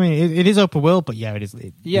is. I mean, it is open world, but yeah, it is.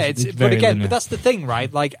 It's but again, linear. But that's the thing,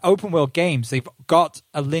 right? Like open world games, they've got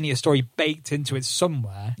a linear story baked into it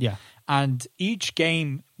somewhere. Yeah. And each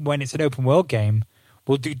game, when it's an open world game,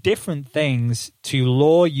 will do different things to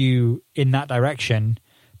lure you in that direction,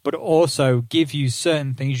 but also give you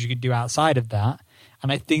certain things you can do outside of that.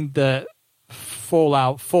 And I think that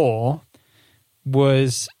Fallout 4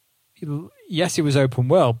 was... Yes, it was open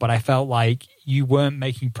world, but I felt like you weren't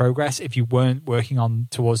making progress if you weren't working on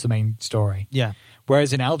towards the main story. Yeah.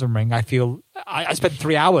 Whereas in Elden Ring, I feel I spent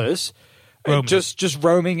 3 hours just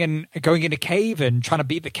roaming and going in a cave and trying to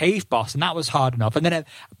beat the cave boss, and that was hard enough. And then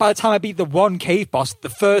by the time I beat the one cave boss, the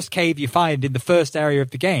first cave you find in the first area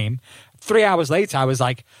of the game, 3 hours later, I was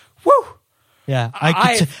like, "Woo! Yeah,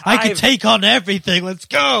 I could take on everything. Let's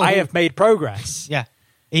go! I have made progress." Yeah.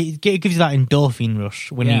 It gives you that endorphin rush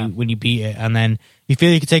when you beat it, and then you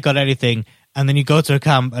feel you can take on anything, and then you go to a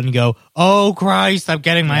camp and you go, "Oh Christ, I'm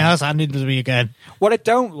getting my ass handed to me again." What I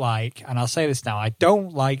don't like, and I'll say this now, I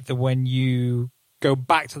don't like that when you go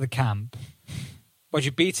back to the camp, once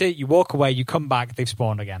you beat it, you walk away, you come back, they've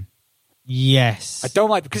spawned again. Yes, I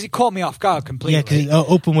don't like because it caught me off guard completely. Yeah, because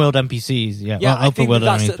open world NPCs. Yeah, I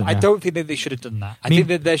don't think that they should have done that. I think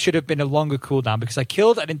that there should have been a longer cooldown because I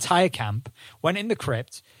killed an entire camp, went in the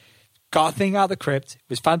crypt, got a thing out of the crypt. It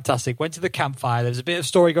was fantastic. Went to the campfire. There was a bit of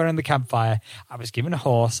story going on in the campfire. I was given a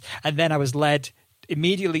horse, and then I was led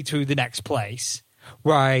immediately to the next place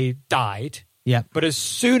where I died. Yeah, but as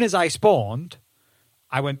soon as I spawned,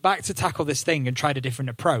 I went back to tackle this thing and tried a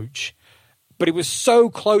different approach. But it was so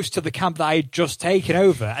close to the camp that I had just taken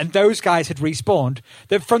over, and those guys had respawned,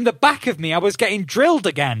 that from the back of me, I was getting drilled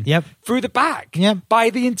again through the back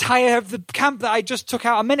by the entire of the camp that I just took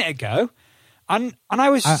out a minute ago. And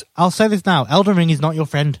I was... I'll say this now. Elden Ring is not your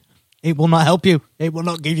friend. It will not help you. It will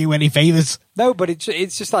not give you any favors. No, but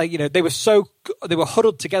it's just like, you know, they were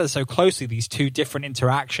huddled together so closely, these two different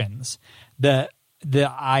interactions, that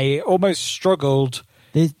I almost struggled...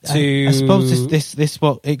 I suppose this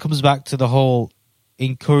it comes back to the whole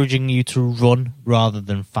encouraging you to run rather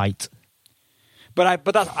than fight.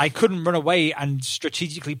 But I couldn't run away and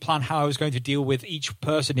strategically plan how I was going to deal with each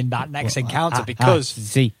person in that next encounter because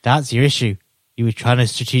see, that's your issue. You were trying to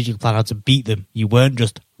strategically plan how to beat them. You weren't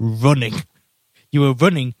just running. You were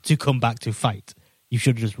running to come back to fight. You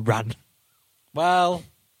should have just ran. Well,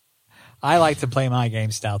 I like to play my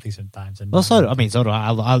games stealthy sometimes. And so do I.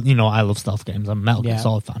 I love stealth games. I'm a Metal Gear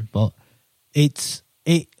Solid fan, but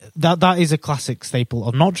that is a classic staple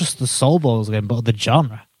of not just the Soulballs game, but of the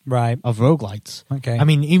genre, right? Of roguelites. Okay. I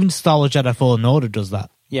mean, even Star Wars Jedi Fallen Order does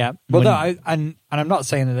that. Yeah. Well, and I'm not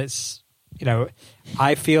saying that it's, you know,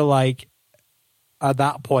 I feel like at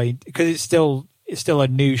that point, because it's still a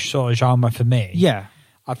new sort of genre for me. Yeah.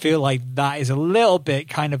 I feel like that is a little bit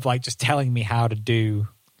kind of like just telling me how to do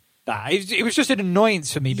that. It was just an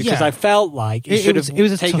annoyance for me because I felt like it should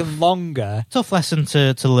have taken longer. Tough lesson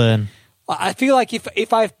to learn. I feel like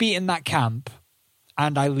if I've beaten that camp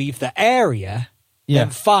and I leave the area, then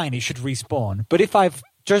fine, it should respawn. But if I've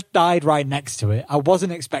just died right next to it, I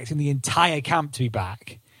wasn't expecting the entire camp to be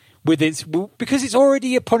back. Because it's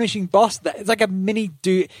already a punishing boss. It's like a mini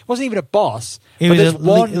dude. It wasn't even a boss. It was a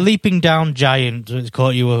leaping down giant that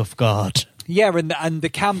caught you off guard. Yeah, and the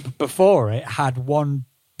camp before it had one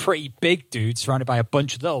pretty big dude surrounded by a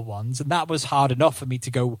bunch of little ones, and that was hard enough for me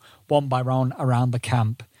to go one by one around the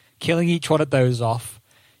camp, killing each one of those off,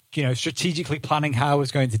 strategically planning how I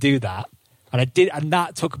was going to do that. And I did, and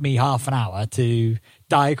that took me half an hour to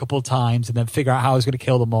die a couple of times and then figure out how I was going to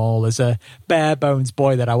kill them all. As a bare bones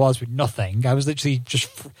boy that I was with nothing, I was literally just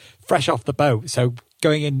fresh off the boat. So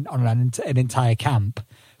going in on an entire camp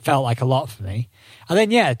felt like a lot for me. And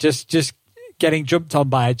then, just getting jumped on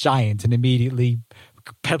by a giant and immediately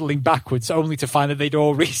pedaling backwards only to find that they'd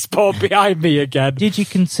all respawn behind me again. Did you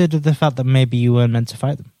consider the fact that maybe you weren't meant to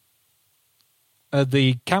fight them?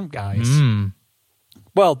 The camp guys?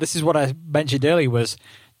 Well, this is what I mentioned earlier, was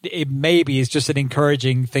it maybe is just an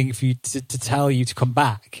encouraging thing for you to tell you to come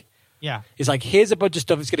back. Yeah. It's like, here's a bunch of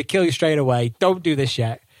stuff that's going to kill you straight away. Don't do this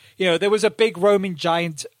yet. There was a big roaming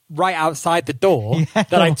giant right outside the door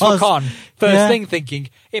that I took on first thing, thinking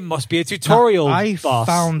it must be a tutorial boss.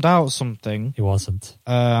 I found out something. It wasn't.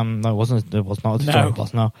 No, it wasn't. It was not a tutorial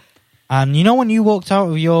boss, no. And when you walked out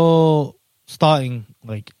of your starting,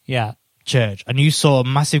 church, and you saw a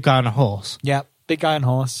massive guy on a horse? Yeah. Big guy on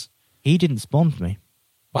horse. He didn't spawn for me.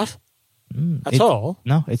 What? At all?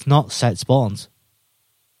 No, it's not set spawns.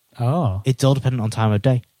 Oh. It's all dependent on time of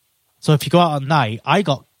day. So if you go out at night, I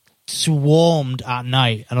got swarmed at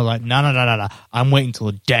night, and I was like, no. I'm waiting till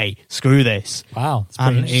the day. Screw this. Wow, that's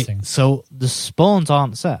pretty interesting. So the spawns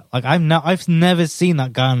aren't set. Like I've never seen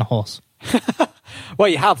that guy on a horse. Well,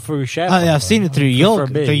 you have through share. I've seen it through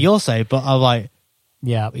your save, but I'm like,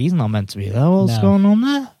 he's not meant to be there. What's going on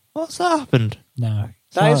there? What's happened? No.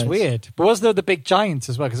 That is weird. But wasn't there the big giant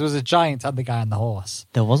as well? Because there was a giant and the guy on the horse.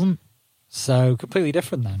 There wasn't. So completely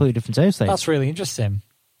different then. Completely different save state. That's really interesting.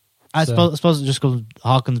 I suppose it just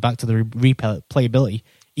harkens back to the replayability.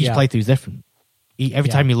 Each playthrough is different. Every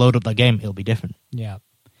time you load up that game, it'll be different. Yeah.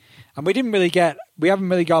 And we haven't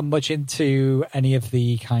really gone much into any of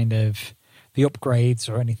the kind of the upgrades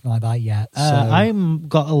or anything like that yet. So. I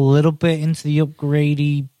got a little bit into the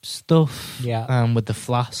upgradey stuff. Yeah. With the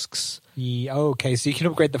flasks. Okay, so you can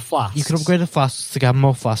upgrade the flasks. You can upgrade the flasks to get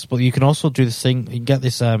more flasks, but you can also do this thing. You can get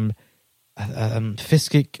this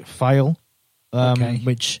Fiskic file,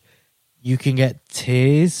 which you can get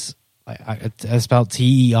tears. I spelled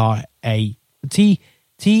Teara. Tears.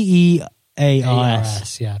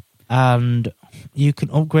 Yeah. And you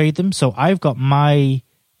can upgrade them. So I've got my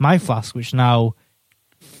flask, which now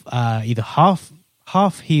either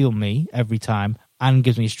half heal me every time and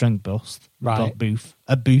gives me a strength boost. Right.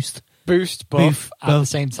 Boost, buff at the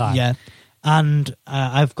same time. Yeah. And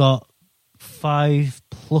I've got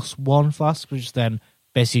 5+1 flask, which then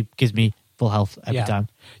basically gives me full health every time.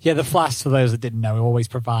 Yeah, the flasks, for those that didn't know, always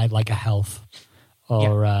provide like a health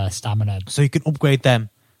or stamina. So you can upgrade them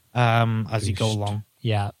as you go along.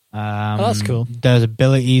 Yeah. That's cool. There's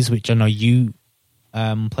abilities, which I know you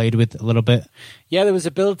played with a little bit. Yeah, there was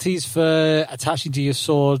abilities for attaching to your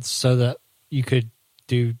swords so that you could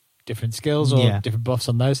do different skills or different buffs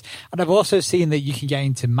on those. And I've also seen that you can get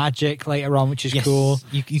into magic later on, which is cool.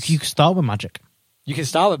 You can start with magic. You can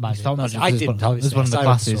start with magic. I didn't, obviously. It's one of the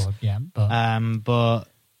classes. But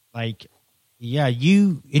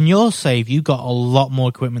you in your save, you got a lot more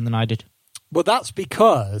equipment than I did. Well, that's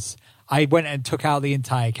because I went and took out the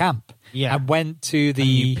entire camp. Yeah. I went to the...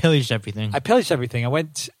 And you pillaged everything. I pillaged everything. I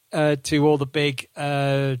went to all the big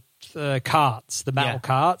carts, the metal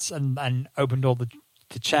carts, and opened all the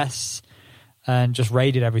chests and just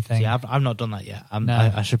raided everything. See, I've not done that yet.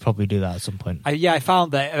 I should probably do that at some point. I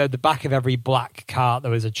found that at the back of every black cart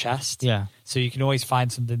there was a chest. Yeah. So you can always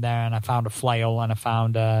find something there, and I found a flail, and I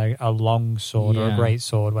found a long sword or a great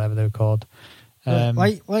sword, whatever they were called.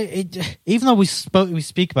 Even though we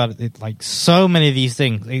speak about it, like so many of these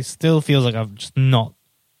things, it still feels like I've just not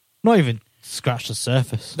even scratched the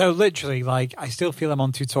surface. No, literally, like I still feel I'm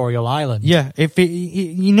on Tutorial Island. Yeah,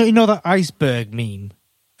 you know that iceberg meme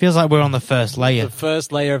feels like we're on the first layer. The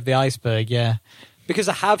first layer of the iceberg, yeah. Because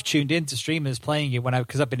I have tuned into streamers playing it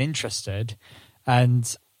because I've been interested,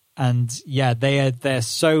 and yeah, they're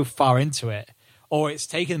so far into it, or it's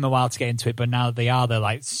taken them a while to get into it, but now they're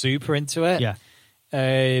like super into it. Yeah.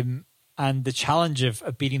 And the challenge of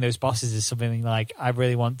beating those bosses is something like I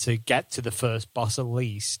really want to get to the first boss at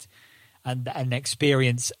least and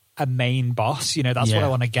experience a main boss. That's what I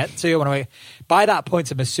want to get to. By that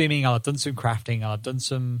point, I'm assuming I'll have done some crafting, I'll have done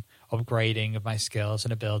some upgrading of my skills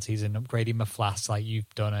and abilities and upgrading my flasks like you've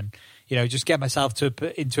done, and just get myself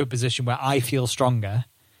into a position where I feel stronger.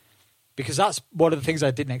 Because that's one of the things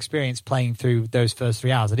I didn't experience playing through those first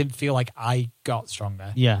 3 hours. I didn't feel like I got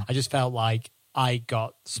stronger. Yeah. I just felt like I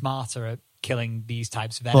got smarter at killing these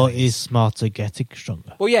types of enemies. But is smarter getting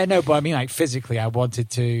stronger? Well, yeah, no, but I mean, like, physically, I wanted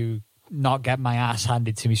to not get my ass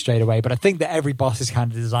handed to me straight away. But I think that every boss is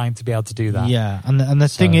kind of designed to be able to do that. Yeah, and the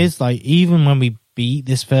thing is, like, even when we beat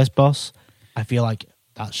this first boss, I feel like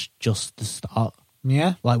that's just the start.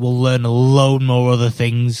 Yeah. Like, we'll learn a load more other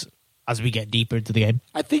things as we get deeper into the game.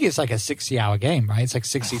 I think it's like a 60-hour game, right? It's like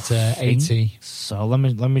 60 to 80. So let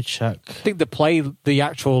me check. I think the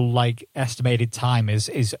actual like estimated time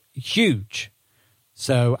is huge.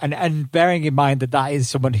 So and bearing in mind that is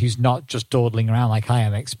someone who's not just dawdling around like I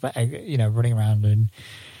am, running around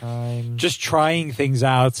and just trying things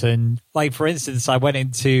out. And like, for instance, I went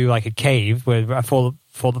into like a cave for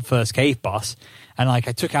the first cave boss, and like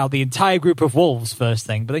I took out the entire group of wolves first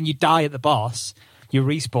thing, but then you die at the boss. You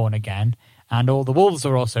respawn again, and all the wolves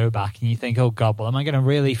are also back, and you think, oh god, well, am I going to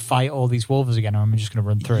really fight all these wolves again, or am I just going to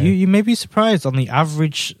run through? You may be surprised on the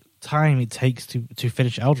average time it takes to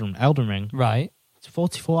finish Elden Ring. Right. It's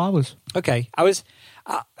 44 hours. Okay.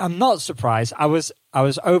 I'm not surprised. I was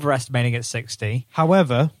overestimating at 60.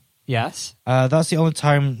 However, yes. That's the only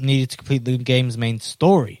time needed to complete the game's main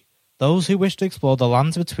story. Those who wish to explore the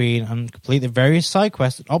lands between and complete the various side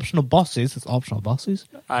quests and optional bosses,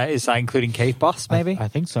 is that including cave boss, maybe? I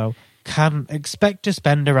think so. Can expect to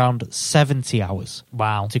spend around 70 hours.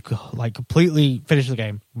 Wow. To completely finish the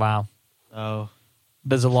game. Wow. So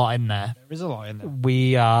there's a lot in there. There is a lot in there.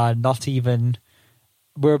 We are not even...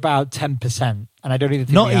 We're about 10%, and I don't even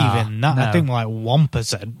think Not we are. even. No. I think we're like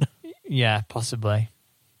 1%. Yeah, possibly.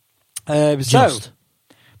 But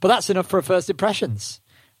that's enough for first impressions,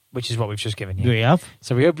 which is what we've just given you. We have.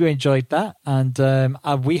 So we hope you enjoyed that, and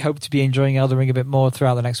we hope to be enjoying Elden Ring a bit more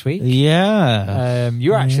throughout the next week. Yeah.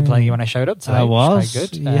 You were actually playing it when I showed up today. I was.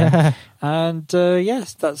 Which was very good. Yeah. And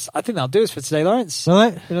yes, I think that'll do us for today, Lawrence. Will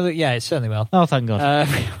it? Yeah, it certainly will. Oh, thank God.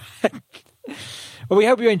 Well, we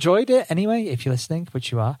hope you enjoyed it anyway, if you're listening,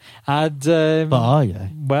 which you are. And, but are you?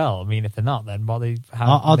 Well, I mean, if they're not, then are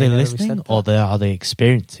they listening, or are they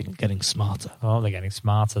experiencing getting smarter? Oh, they're getting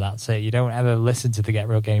smarter. That's it. You don't ever listen to the Get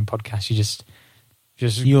Real Game podcast. You just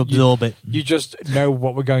you absorb it. You just know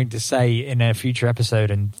what we're going to say in a future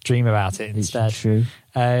episode and dream about it instead. It's true.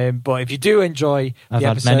 But if you do enjoy I've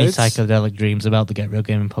had many psychedelic dreams about the Get Real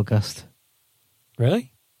Gaming podcast.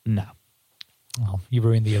 Really? No. Well, you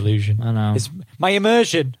ruined the illusion. I know. It's my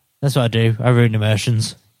immersion. That's what I do. I ruin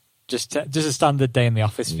immersions. Just a standard day in the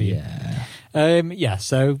office for you. Yeah.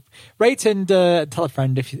 So rate and tell a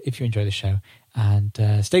friend if you enjoy the show. And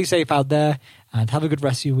stay safe out there. And have a good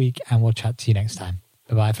rest of your week. And we'll chat to you next time.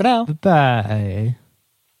 Bye-bye for now. Bye.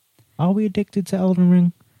 Are we addicted to Elden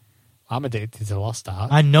Ring? I'm addicted to Lost Ark.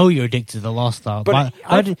 I know you're addicted to the Lost Ark. But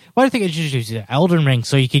why do you think it's introduced you to Elden Ring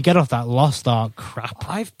so you can get off that Lost Ark crap?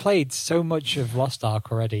 I've played so much of Lost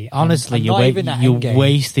Ark already. Honestly, you're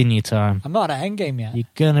wasting your time. I'm not at endgame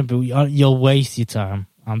yet. You'll waste your time.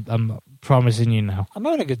 I'm promising you now. I'm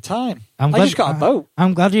having a good time. I just got a boat.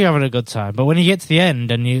 I'm glad you're having a good time. But when you get to the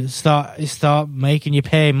end and you start making you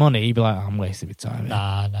pay money, you'll be like, I'm wasting my time.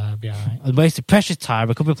 Nah, I'll be all right. I'm wasting precious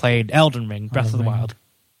time. I could be playing Elden Ring, Breath of the Wild.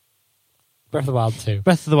 Breath of the Wild 2.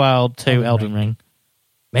 Breath of the Wild 2, Elden Ring.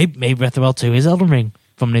 Maybe Breath of the Wild 2 is Elden Ring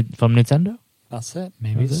from Nintendo. That's it.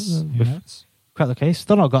 Maybe it's... Who knows? Crack the case.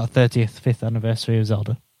 Still not got a 5th anniversary of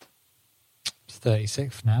Zelda. It's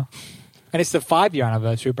 36th now. And it's the 5-year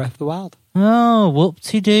anniversary of Breath of the Wild. Oh,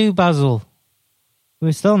 whoop-de-doo, Basil.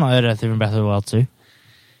 We've still not heard anything from Breath of the Wild 2.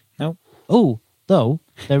 No. Oh, though,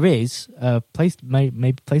 there is a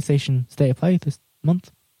maybe PlayStation State of Play this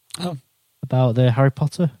month. Oh. About the Harry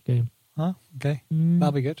Potter game. Oh, okay.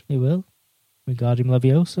 That'll be good. It will. Regarding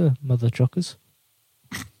Leviosa, mother truckers.